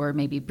out for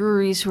maybe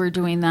breweries who are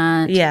doing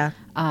that. Yeah.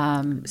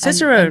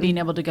 Cicerone and being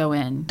able to go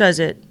in. Does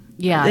it.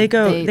 Yeah. They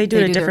do it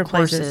at different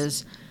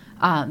places.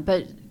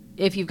 But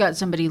if you've got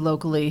somebody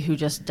locally who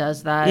just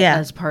does that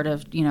as part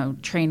of,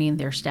 training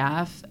their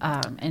staff,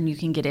 and you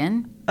can get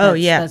in,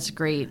 that's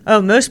great.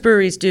 Oh, most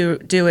breweries do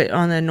it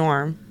on the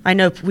norm. I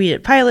know we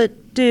at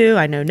Pilot do.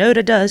 I know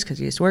Noda does because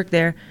he used to work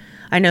there.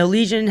 I know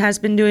Legion has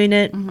been doing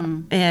it.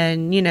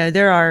 And,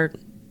 there are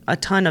a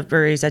ton of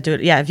breweries that do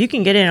it. Yeah, if you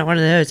can get in at one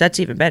of those, that's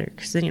even better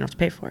because then you don't have to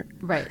pay for it.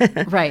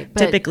 Right. But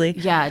typically.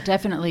 Yeah,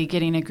 definitely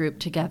getting a group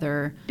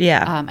together.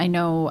 Yeah. I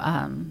know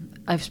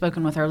I've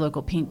spoken with our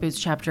local Pink Boots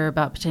chapter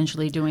about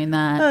potentially doing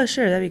that. Oh,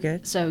 sure. That'd be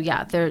good. So,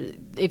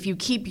 if you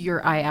keep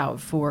your eye out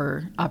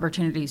for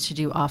opportunities to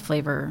do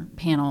off-flavor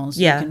panels,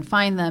 you can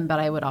find them, but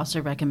I would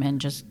also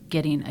recommend just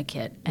getting a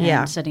kit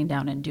and sitting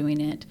down and doing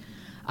it.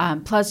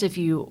 Plus, if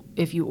you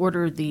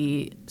order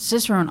the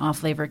Cicerone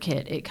off-flavor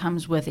kit, it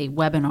comes with a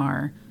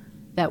webinar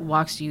that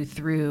walks you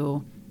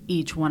through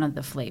each one of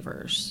the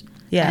flavors.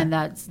 Yeah. And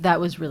that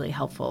was really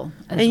helpful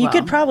as well. And you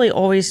could probably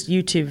always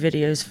YouTube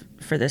videos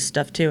for this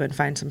stuff too and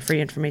find some free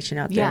information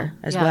out there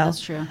as well. Yeah, that's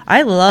true.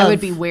 I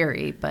would be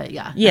wary, but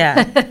yeah.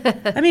 Yeah.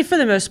 I mean, for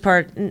the most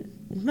part,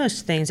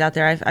 most things out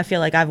there I feel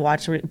like I've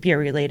watched beer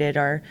related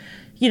are,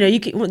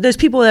 there's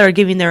people that are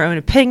giving their own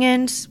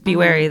opinions. Be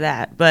wary of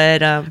that.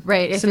 But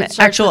if some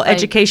actual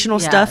educational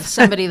stuff.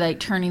 Somebody like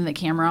turning the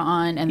camera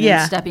on and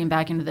then stepping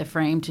back into the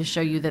frame to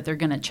show you that they're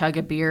going to chug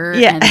a beer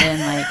and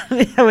then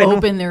like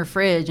open their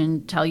fridge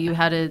and tell you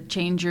how to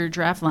change your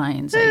draft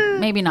lines.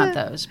 Like, maybe not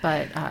those,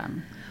 but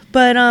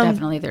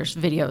definitely there's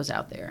videos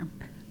out there.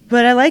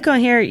 But I like on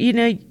here,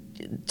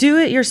 do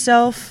it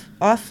yourself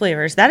off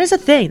flavors. That is a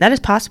thing. That is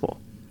possible.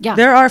 Yeah.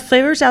 There are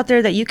flavors out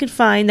there that you can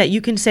find that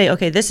you can say,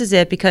 okay, this is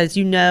it because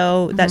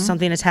that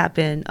something has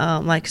happened,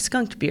 like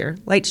skunked beer,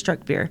 light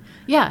struck beer.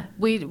 Yeah.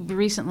 We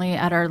recently,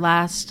 at our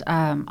last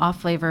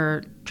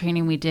off-flavor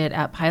training we did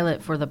at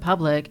Pilot for the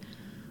public,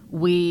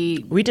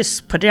 we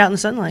just put it out in the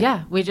sunlight.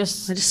 Yeah. We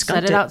just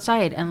set it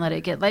outside and let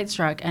it get light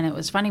struck. And it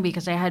was funny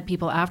because I had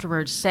people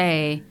afterwards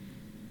say,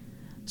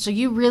 so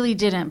you really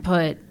didn't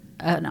put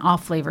an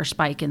off flavor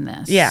spike in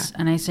this? Yeah.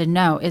 And I said,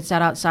 no, it's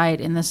sat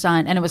outside in the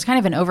sun. And it was kind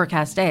of an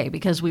overcast day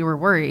because we were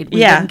worried we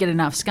didn't get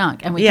enough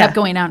skunk. And we kept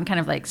going out and kind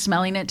of like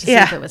smelling it to see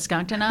if it was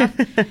skunked enough.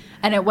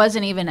 And it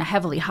wasn't even a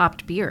heavily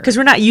hopped beer. Because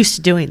we're not used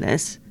to doing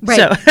this. Right.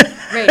 So.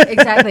 Right,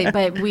 exactly.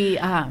 But we,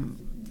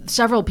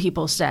 several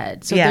people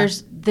said. So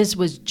this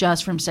was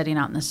just from sitting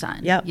out in the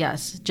sun. Yep.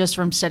 Yes, just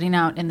from sitting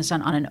out in the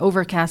sun on an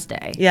overcast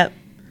day. Yep.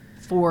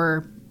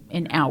 For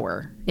an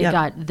hour, it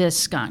got this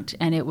skunked,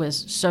 and it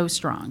was so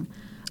strong.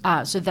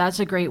 So that's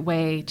a great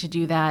way to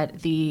do that.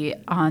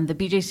 On the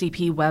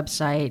BJCP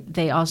website,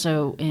 they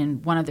also,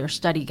 in one of their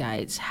study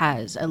guides,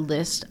 has a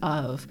list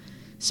of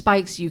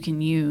spikes you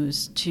can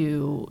use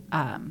to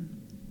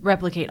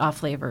replicate off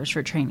flavors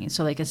for training.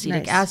 So like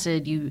acetic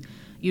acid, you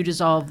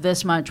dissolve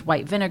this much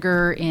white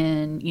vinegar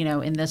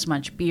in this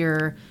much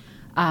beer.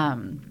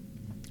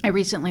 I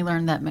recently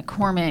learned that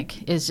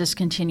McCormick is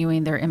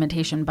discontinuing their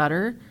imitation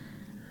butter,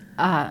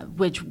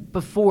 which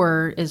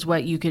before is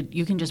what you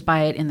can just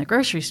buy it in the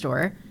grocery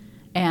store,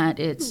 and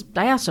it's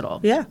diacetyl.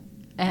 Yeah.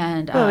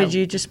 And would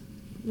you just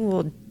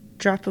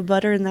drop of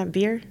butter in that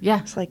beer? Yeah.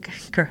 It's like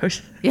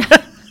gross. Yeah.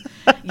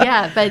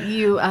 Yeah, but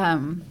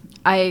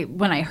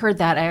when I heard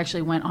that, I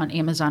actually went on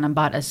Amazon and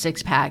bought a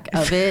 6-pack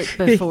of it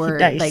before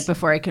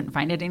before I couldn't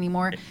find it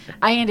anymore.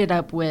 I ended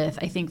up with,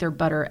 I think, their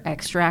butter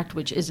extract,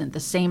 which isn't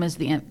the same as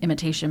the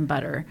imitation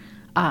butter,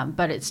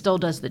 but it still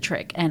does the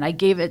trick. And I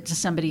gave it to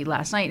somebody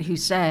last night who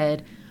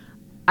said,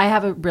 I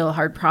have a real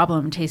hard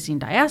problem tasting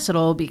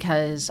diacetyl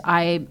because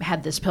I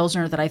had this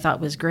Pilsner that I thought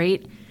was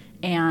great,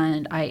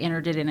 and I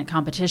entered it in a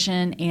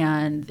competition,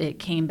 and it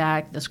came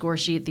back, the score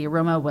sheet, the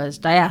aroma was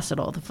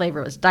diacetyl, the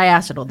flavor was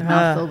diacetyl, the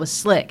mouthfeel was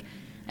slick.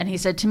 And he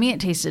said, to me, it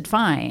tasted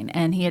fine.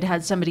 And he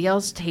had somebody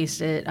else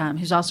taste it,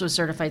 who's also a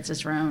certified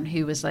Cicerone,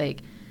 who was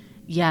like,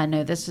 yeah,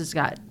 no, this has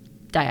got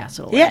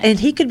diacetyl. Yeah, and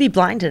he could be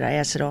blind to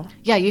diacetyl.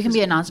 Yeah, you can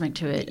be anosmic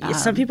to it.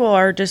 Some people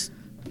are just...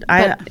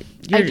 I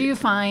do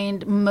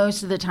find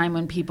most of the time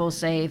when people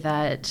say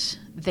that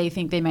they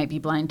think they might be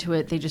blind to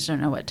it, they just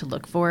don't know what to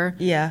look for.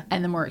 Yeah.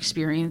 And the more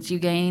experience you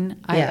gain,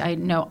 I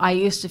know I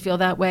used to feel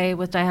that way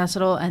with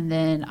diacetyl, and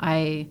then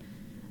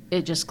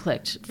it just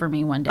clicked for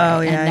me one day.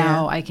 And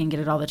now I can get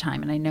it all the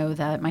time. And I know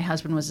that my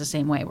husband was the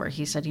same way, where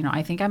he said,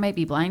 I think I might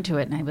be blind to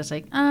it. And I was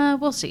like,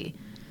 we'll see.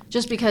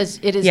 Just because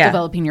it is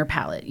developing your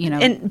palate,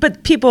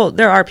 But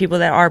there are people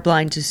that are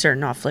blind to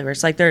certain off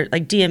flavors. Like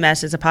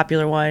DMS is a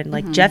popular one.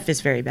 Like Jeff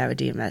is very bad with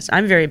DMS.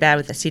 I'm very bad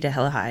with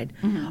acetaldehyde.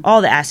 Mm-hmm.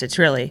 All the acids,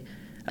 really.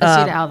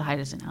 Acetaldehyde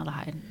is an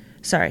aldehyde.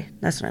 Sorry,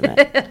 that's what I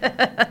meant.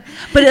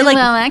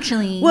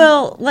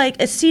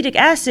 But acetic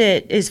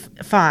acid is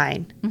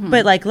fine,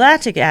 but like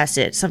lactic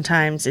acid,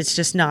 sometimes it's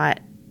just not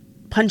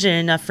pungent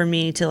enough for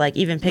me to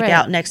even pick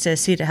out next to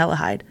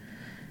acetaldehyde,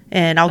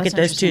 and I'll get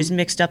those two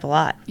mixed up a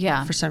lot.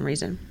 Yeah, for some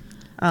reason.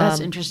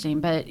 That's interesting,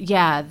 but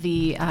yeah,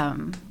 the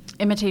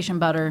imitation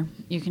butter,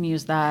 you can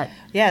use that.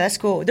 Yeah, that's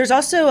cool. There's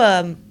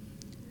also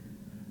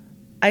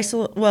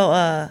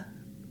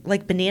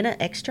like banana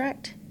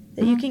extract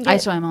that you can get.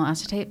 Isoamyl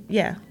acetate.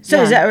 Yeah.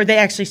 So are they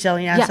actually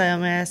selling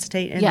isoamyl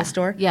acetate in the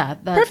store? Yeah.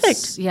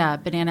 Perfect. Yeah,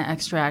 banana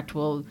extract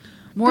will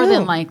more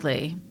than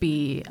likely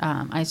be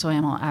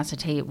isoamyl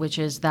acetate, which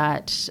is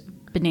that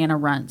banana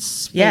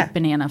runts, fake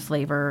banana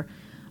flavor.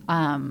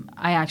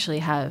 I actually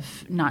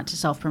have, not to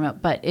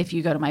self-promote, but if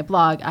you go to my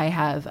blog, I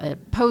have a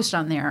post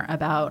on there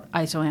about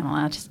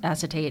isoamyl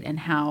acetate and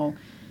how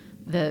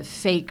the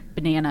fake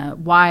banana,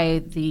 why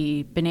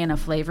the banana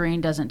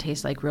flavoring doesn't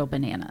taste like real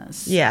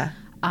bananas. Yeah.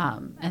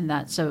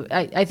 And so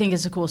I think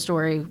it's a cool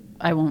story.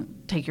 I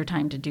won't take your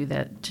time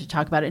to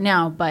talk about it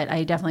now, but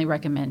I definitely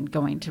recommend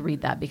going to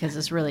read that because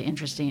it's really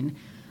interesting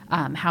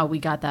how we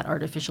got that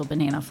artificial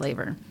banana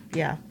flavor.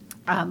 Yeah.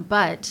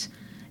 But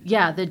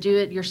yeah, the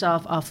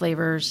do-it-yourself off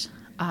flavors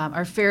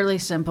are fairly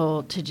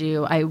simple to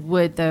do. I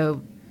would,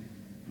 though,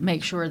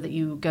 make sure that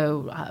you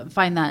go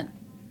find that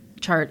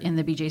chart in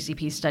the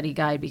BJCP study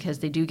guide because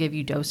they do give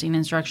you dosing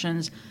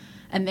instructions.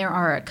 And there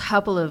are a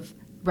couple of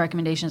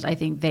recommendations I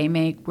think they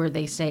make where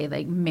they say,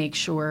 make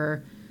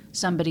sure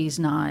somebody's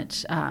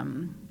not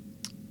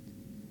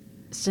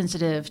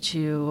sensitive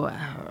to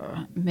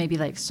maybe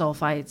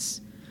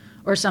sulfites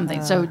or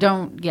something. So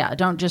don't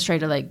just try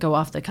to go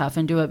off the cuff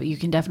and do it, but you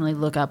can definitely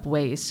look up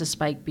ways to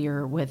spike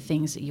beer with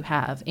things that you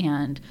have.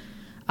 And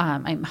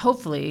I'm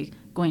hopefully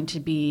going to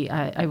be,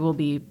 I will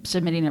be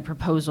submitting a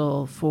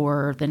proposal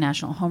for the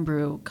National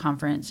Homebrew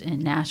Conference in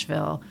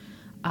Nashville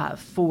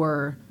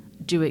for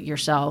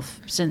do-it-yourself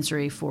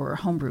sensory for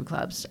homebrew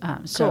clubs.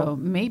 So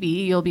maybe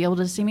you'll be able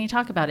to see me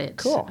talk about it.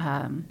 Cool.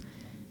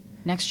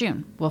 Next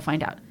June. We'll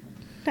find out.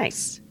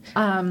 Nice.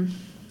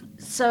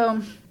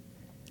 So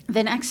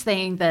the next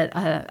thing that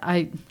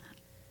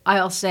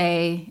I'll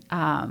say,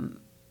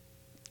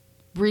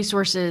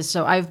 resources.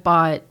 So I've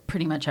bought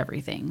pretty much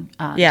everything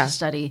to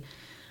study.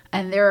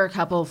 And there are a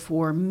couple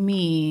for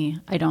me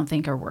I don't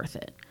think are worth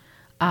it.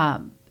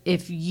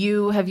 If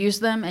you have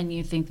used them and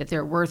you think that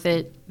they're worth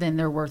it, then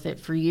they're worth it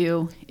for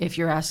you. If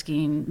you're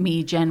asking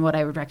me, Jen, what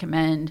I would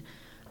recommend,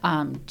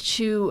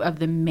 two of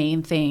the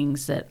main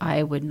things that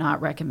I would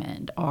not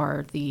recommend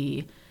are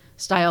the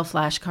style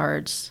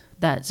flashcards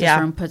that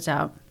Cicerone puts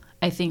out.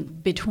 I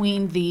think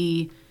between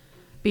the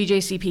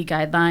BJCP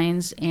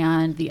guidelines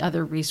and the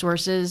other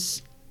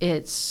resources,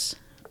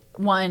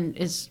 one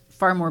is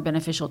far more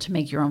beneficial to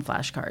make your own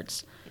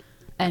flashcards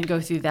and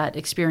go through that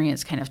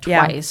experience kind of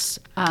twice.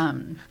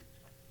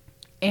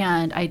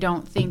 And I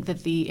don't think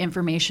that the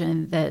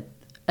information that,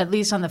 at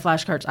least on the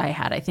flashcards I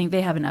had, I think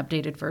they have an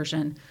updated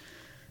version.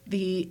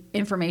 The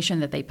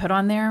information that they put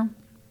on there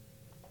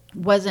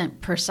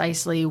wasn't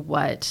precisely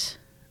what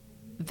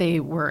they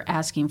were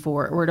asking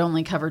for, or it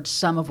only covered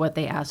some of what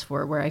they asked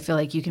for, where I feel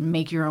like you can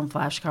make your own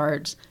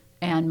flashcards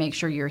and make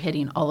sure you're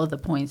hitting all of the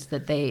points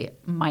that they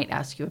might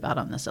ask you about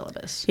on the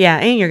syllabus. Yeah,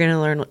 and you're going to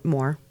learn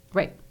more.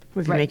 Right.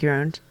 If you make your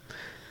own.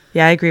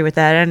 Yeah, I agree with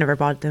that. I never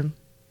bought them.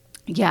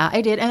 Yeah,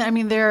 I did. And I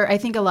mean, I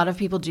think a lot of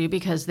people do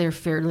because they're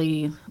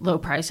fairly low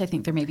price. I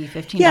think they're maybe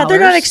 $15. Yeah, they're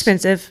not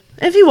expensive.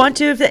 If you want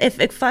to, if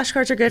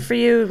flashcards are good for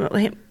you,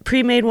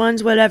 pre-made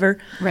ones, whatever.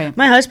 Right.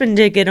 My husband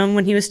did get them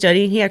when he was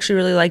studying. He actually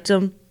really liked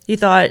them. He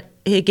thought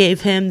it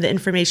gave him the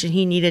information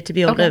he needed to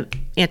be able to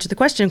answer the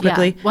question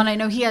quickly. Yeah. Well, I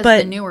know he has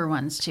the newer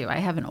ones too. I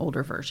have an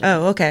older version.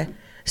 Oh, okay.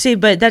 See,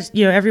 but that's,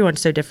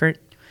 everyone's so different.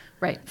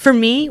 Right. For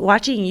me,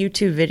 watching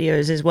YouTube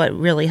videos is what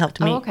really helped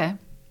me. Oh, okay.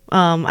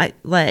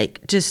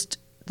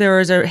 There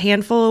was a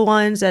handful of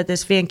ones that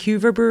this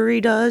Vancouver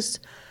brewery does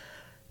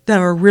that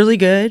were really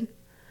good.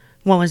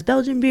 One was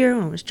Belgian beer,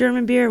 one was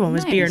German beer, one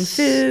was beer and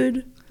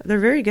food. They're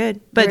very good.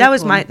 But that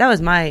was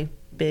my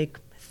big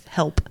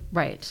help.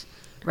 Right.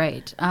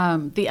 Right.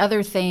 The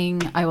other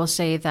thing I will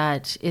say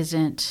that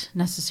isn't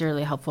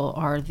necessarily helpful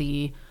are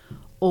the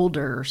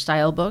older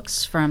style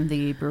books from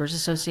the Brewers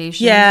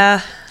Association.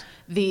 Yeah.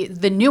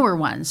 The newer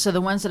ones, so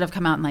the ones that have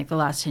come out in like the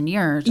last 10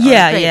 years.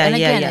 Yeah, great. yeah, and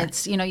again, yeah.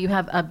 it's, you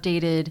have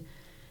updated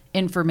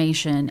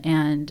information.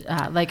 And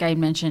like I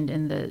mentioned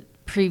in the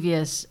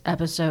previous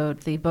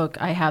episode, the book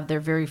I have, their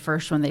very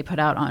first one they put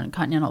out on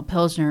Continental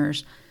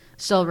Pilsners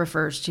still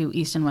refers to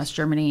East and West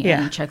Germany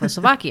and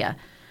Czechoslovakia.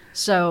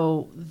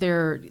 So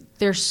they're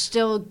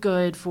still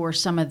good for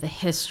some of the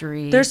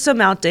history. There's some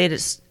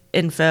outdated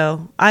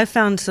info. I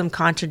found some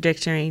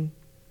contradictory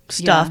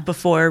stuff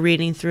before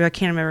reading through. I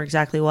can't remember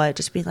exactly what.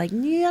 Just being like,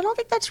 I don't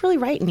think that's really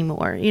right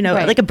anymore.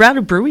 Like about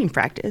a brewing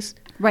practice.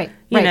 Right.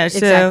 So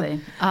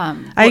exactly.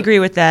 I agree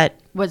with that.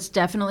 What's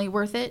definitely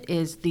worth it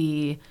is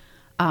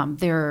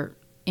their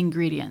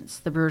ingredients,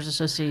 the Brewers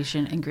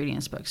Association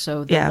ingredients book.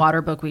 So the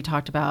water book we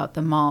talked about,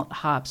 the malt,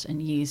 hops, and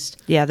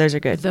yeast. Yeah, those are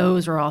good.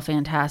 Those are all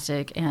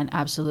fantastic and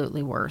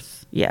absolutely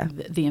worth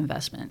the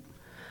investment.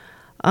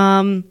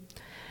 And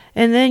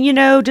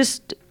then,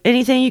 just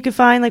anything you can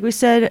find, like we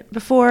said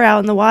before, out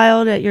in the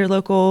wild at your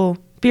local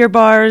beer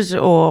bars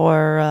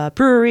or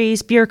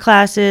breweries, beer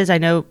classes. I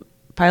know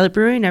Pilot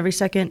Brewing every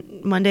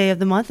second Monday of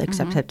the month,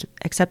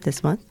 except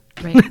this month.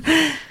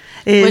 Right.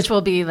 Which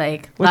will be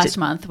like last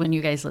month when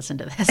you guys listen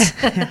to this.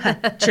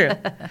 True.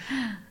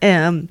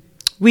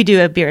 We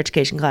do a beer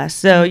education class,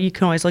 so you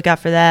can always look out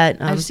for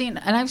that. I've seen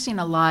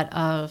a lot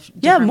of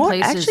different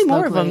places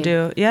more of them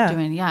do.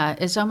 Yeah,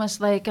 it's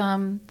almost like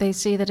they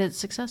see that it's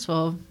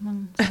successful.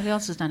 Somebody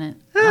else has done it.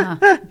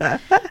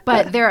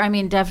 But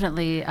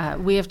definitely,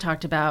 we have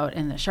talked about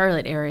in the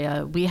Charlotte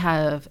area, we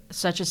have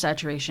such a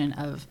saturation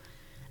of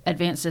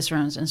advanced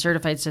cicerones and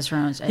certified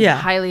cicerones and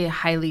highly,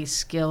 highly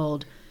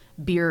skilled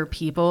beer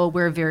people.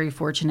 We're very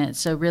fortunate.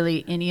 So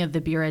really any of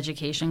the beer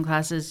education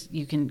classes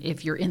you can,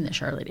 if you're in the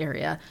Charlotte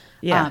area,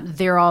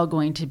 they're all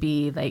going to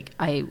be like,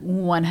 I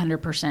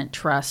 100%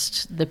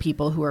 trust the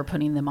people who are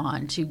putting them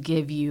on to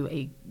give you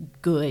a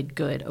good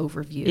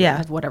overview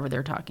of whatever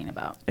they're talking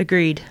about.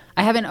 Agreed.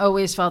 I haven't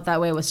always felt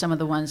that way with some of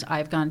the ones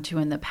I've gone to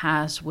in the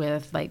past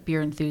with like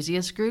beer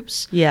enthusiast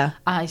groups. Yeah.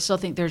 I still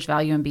think there's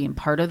value in being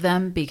part of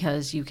them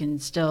because you can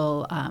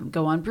still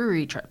go on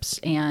brewery trips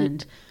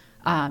and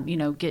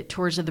get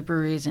tours of the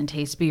breweries and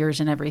taste beers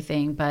and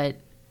everything. But,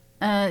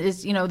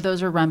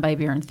 those are run by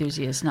beer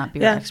enthusiasts, not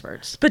beer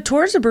experts. But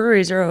tours of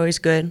breweries are always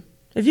good.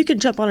 If you can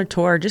jump on a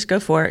tour, just go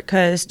for it.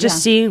 Because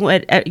just seeing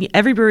what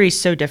every brewery is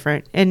so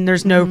different and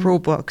there's no rule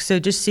book. So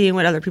just seeing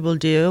what other people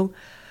do,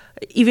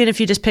 even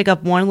if you just pick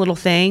up one little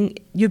thing,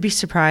 you'd be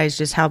surprised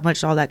just how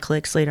much all that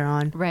clicks later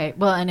on. Right.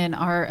 Well, and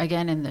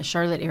in the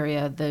Charlotte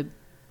area,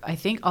 I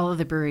think all of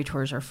the brewery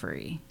tours are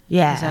free.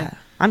 Yeah,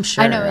 I'm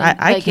sure. I know.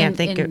 I can't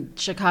think in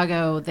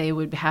Chicago, they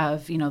would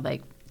have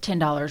like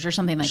 $10 or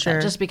something like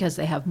that, just because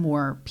they have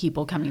more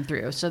people coming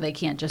through, so they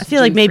can't just. I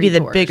feel like maybe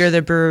the bigger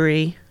the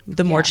brewery,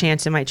 the more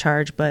chance it might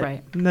charge,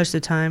 but most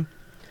of the time.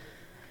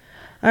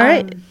 All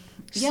right.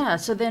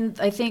 So then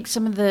I think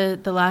some of the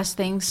last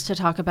things to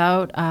talk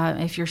about,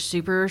 if you're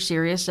super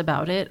serious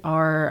about it,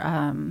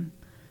 are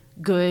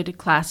good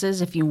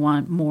classes if you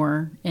want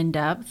more in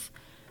depth.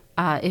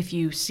 If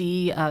you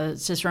see a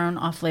Cicerone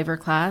off-flavor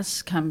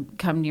class come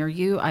near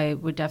you, I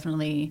would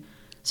definitely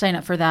sign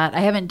up for that. I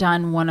haven't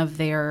done one of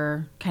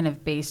their kind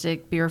of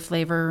basic beer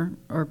flavor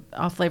or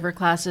off-flavor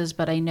classes,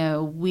 but I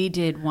know we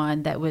did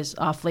one that was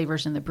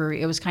off-flavors in the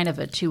brewery. It was kind of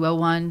a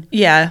 201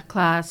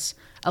 class,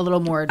 a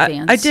little more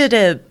advanced. I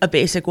did a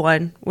basic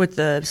one with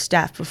the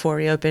staff before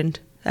we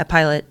opened at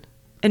Pilot,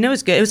 and it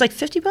was good. It was like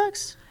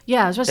 $50.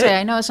 Yeah, I was supposed to say,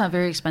 I know it's not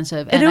very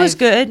expensive. And it was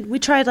good. We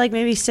tried like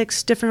maybe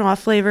 6 different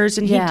off flavors,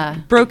 and he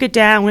broke it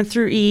down, went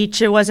through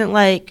each. It wasn't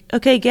like,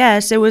 okay,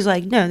 guess. It was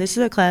like, no, this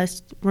is a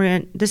class.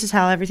 this is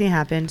how everything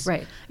happens.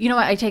 Right. You know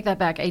what? I take that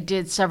back. I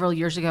did several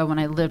years ago when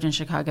I lived in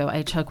Chicago.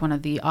 I took one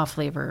of the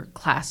off-flavor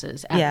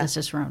classes at the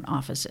Cicerone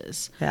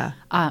offices. Yeah.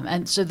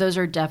 And so those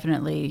are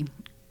definitely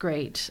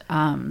great.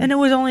 And it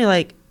was only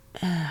like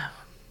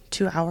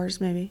 2 hours,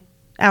 maybe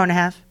hour and a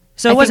half.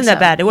 So it wasn't that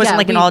bad. It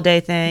wasn't an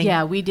all-day thing.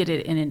 Yeah, we did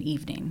it in an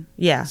evening.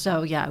 Yeah.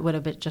 So yeah, it would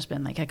have just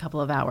been like a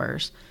couple of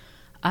hours.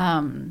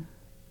 And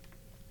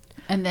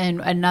then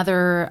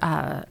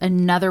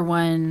another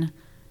one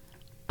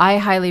I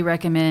highly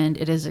recommend.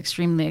 It is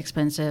extremely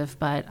expensive,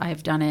 but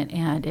I've done it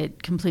and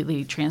it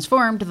completely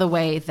transformed the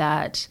way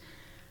that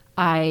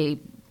I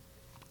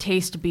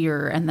taste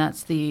beer, and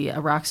that's the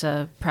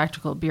Aroxa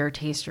Practical Beer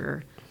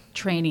Taster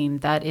training.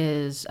 That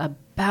is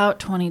about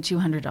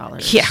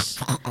 $2,200. Yeah.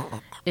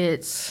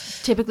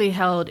 It's typically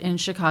held in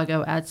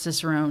Chicago at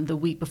Cicerone the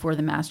week before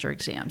the master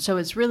exam. So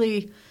it's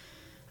really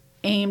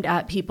aimed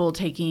at people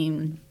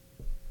taking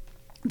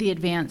the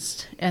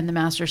advanced and the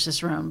master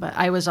Cicerone. But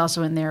I was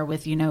also in there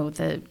with,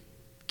 the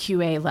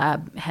QA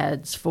lab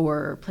heads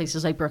for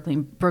places like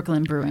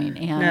Brooklyn Brewing.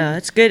 And no,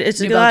 it's good.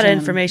 It's a lot of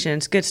information.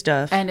 It's good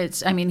stuff. And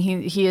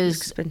he is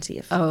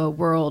expensive. A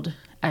world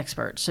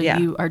expert. So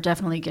you are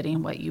definitely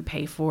getting what you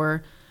pay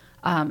for.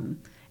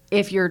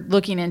 If you're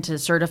looking into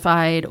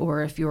certified,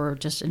 or if you're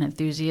just an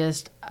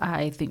enthusiast,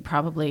 I think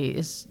probably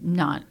is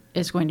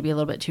going to be a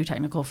little bit too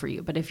technical for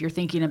you. But if you're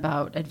thinking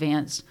about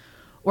advanced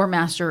or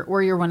master,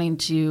 or you're wanting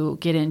to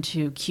get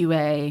into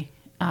QA,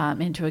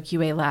 into a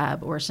QA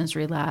lab or a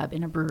sensory lab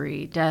in a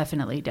brewery,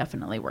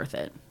 definitely worth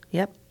it.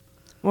 Yep.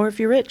 Or if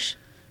you're rich.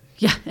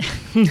 Yeah.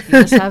 You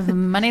just have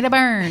money to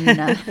burn.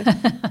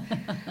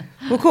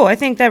 Well, cool. I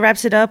think that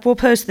wraps it up. We'll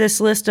post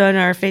this list on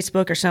our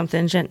Facebook or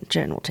something.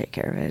 Jen will take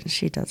care of it.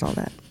 She does all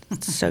that.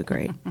 It's so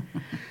great.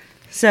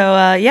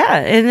 So, yeah.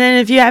 And then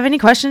if you have any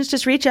questions,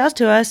 just reach out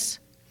to us.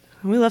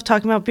 We love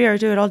talking about beer. I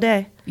do it all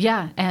day.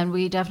 Yeah. And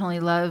we definitely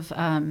love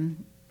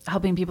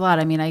helping people out.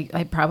 I mean,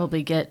 I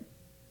probably get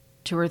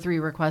 2 or 3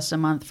 requests a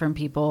month from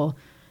people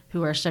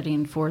who are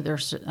studying for their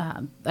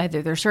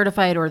either they're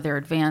certified or they're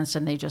advanced,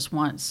 and they just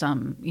want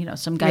some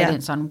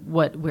guidance on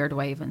where do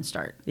I even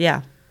start.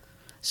 Yeah.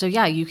 So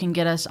yeah, you can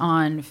get us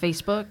on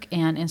Facebook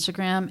and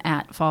Instagram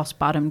at False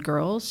Bottomed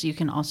Girls. You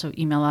can also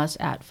email us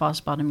at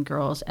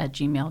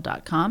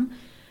falsebottomedgirls@gmail.com.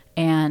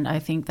 And I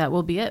think that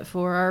will be it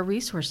for our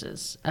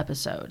resources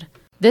episode.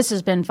 This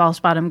has been False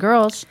Bottomed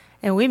Girls.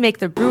 And we make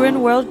the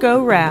brewing world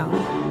go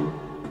round.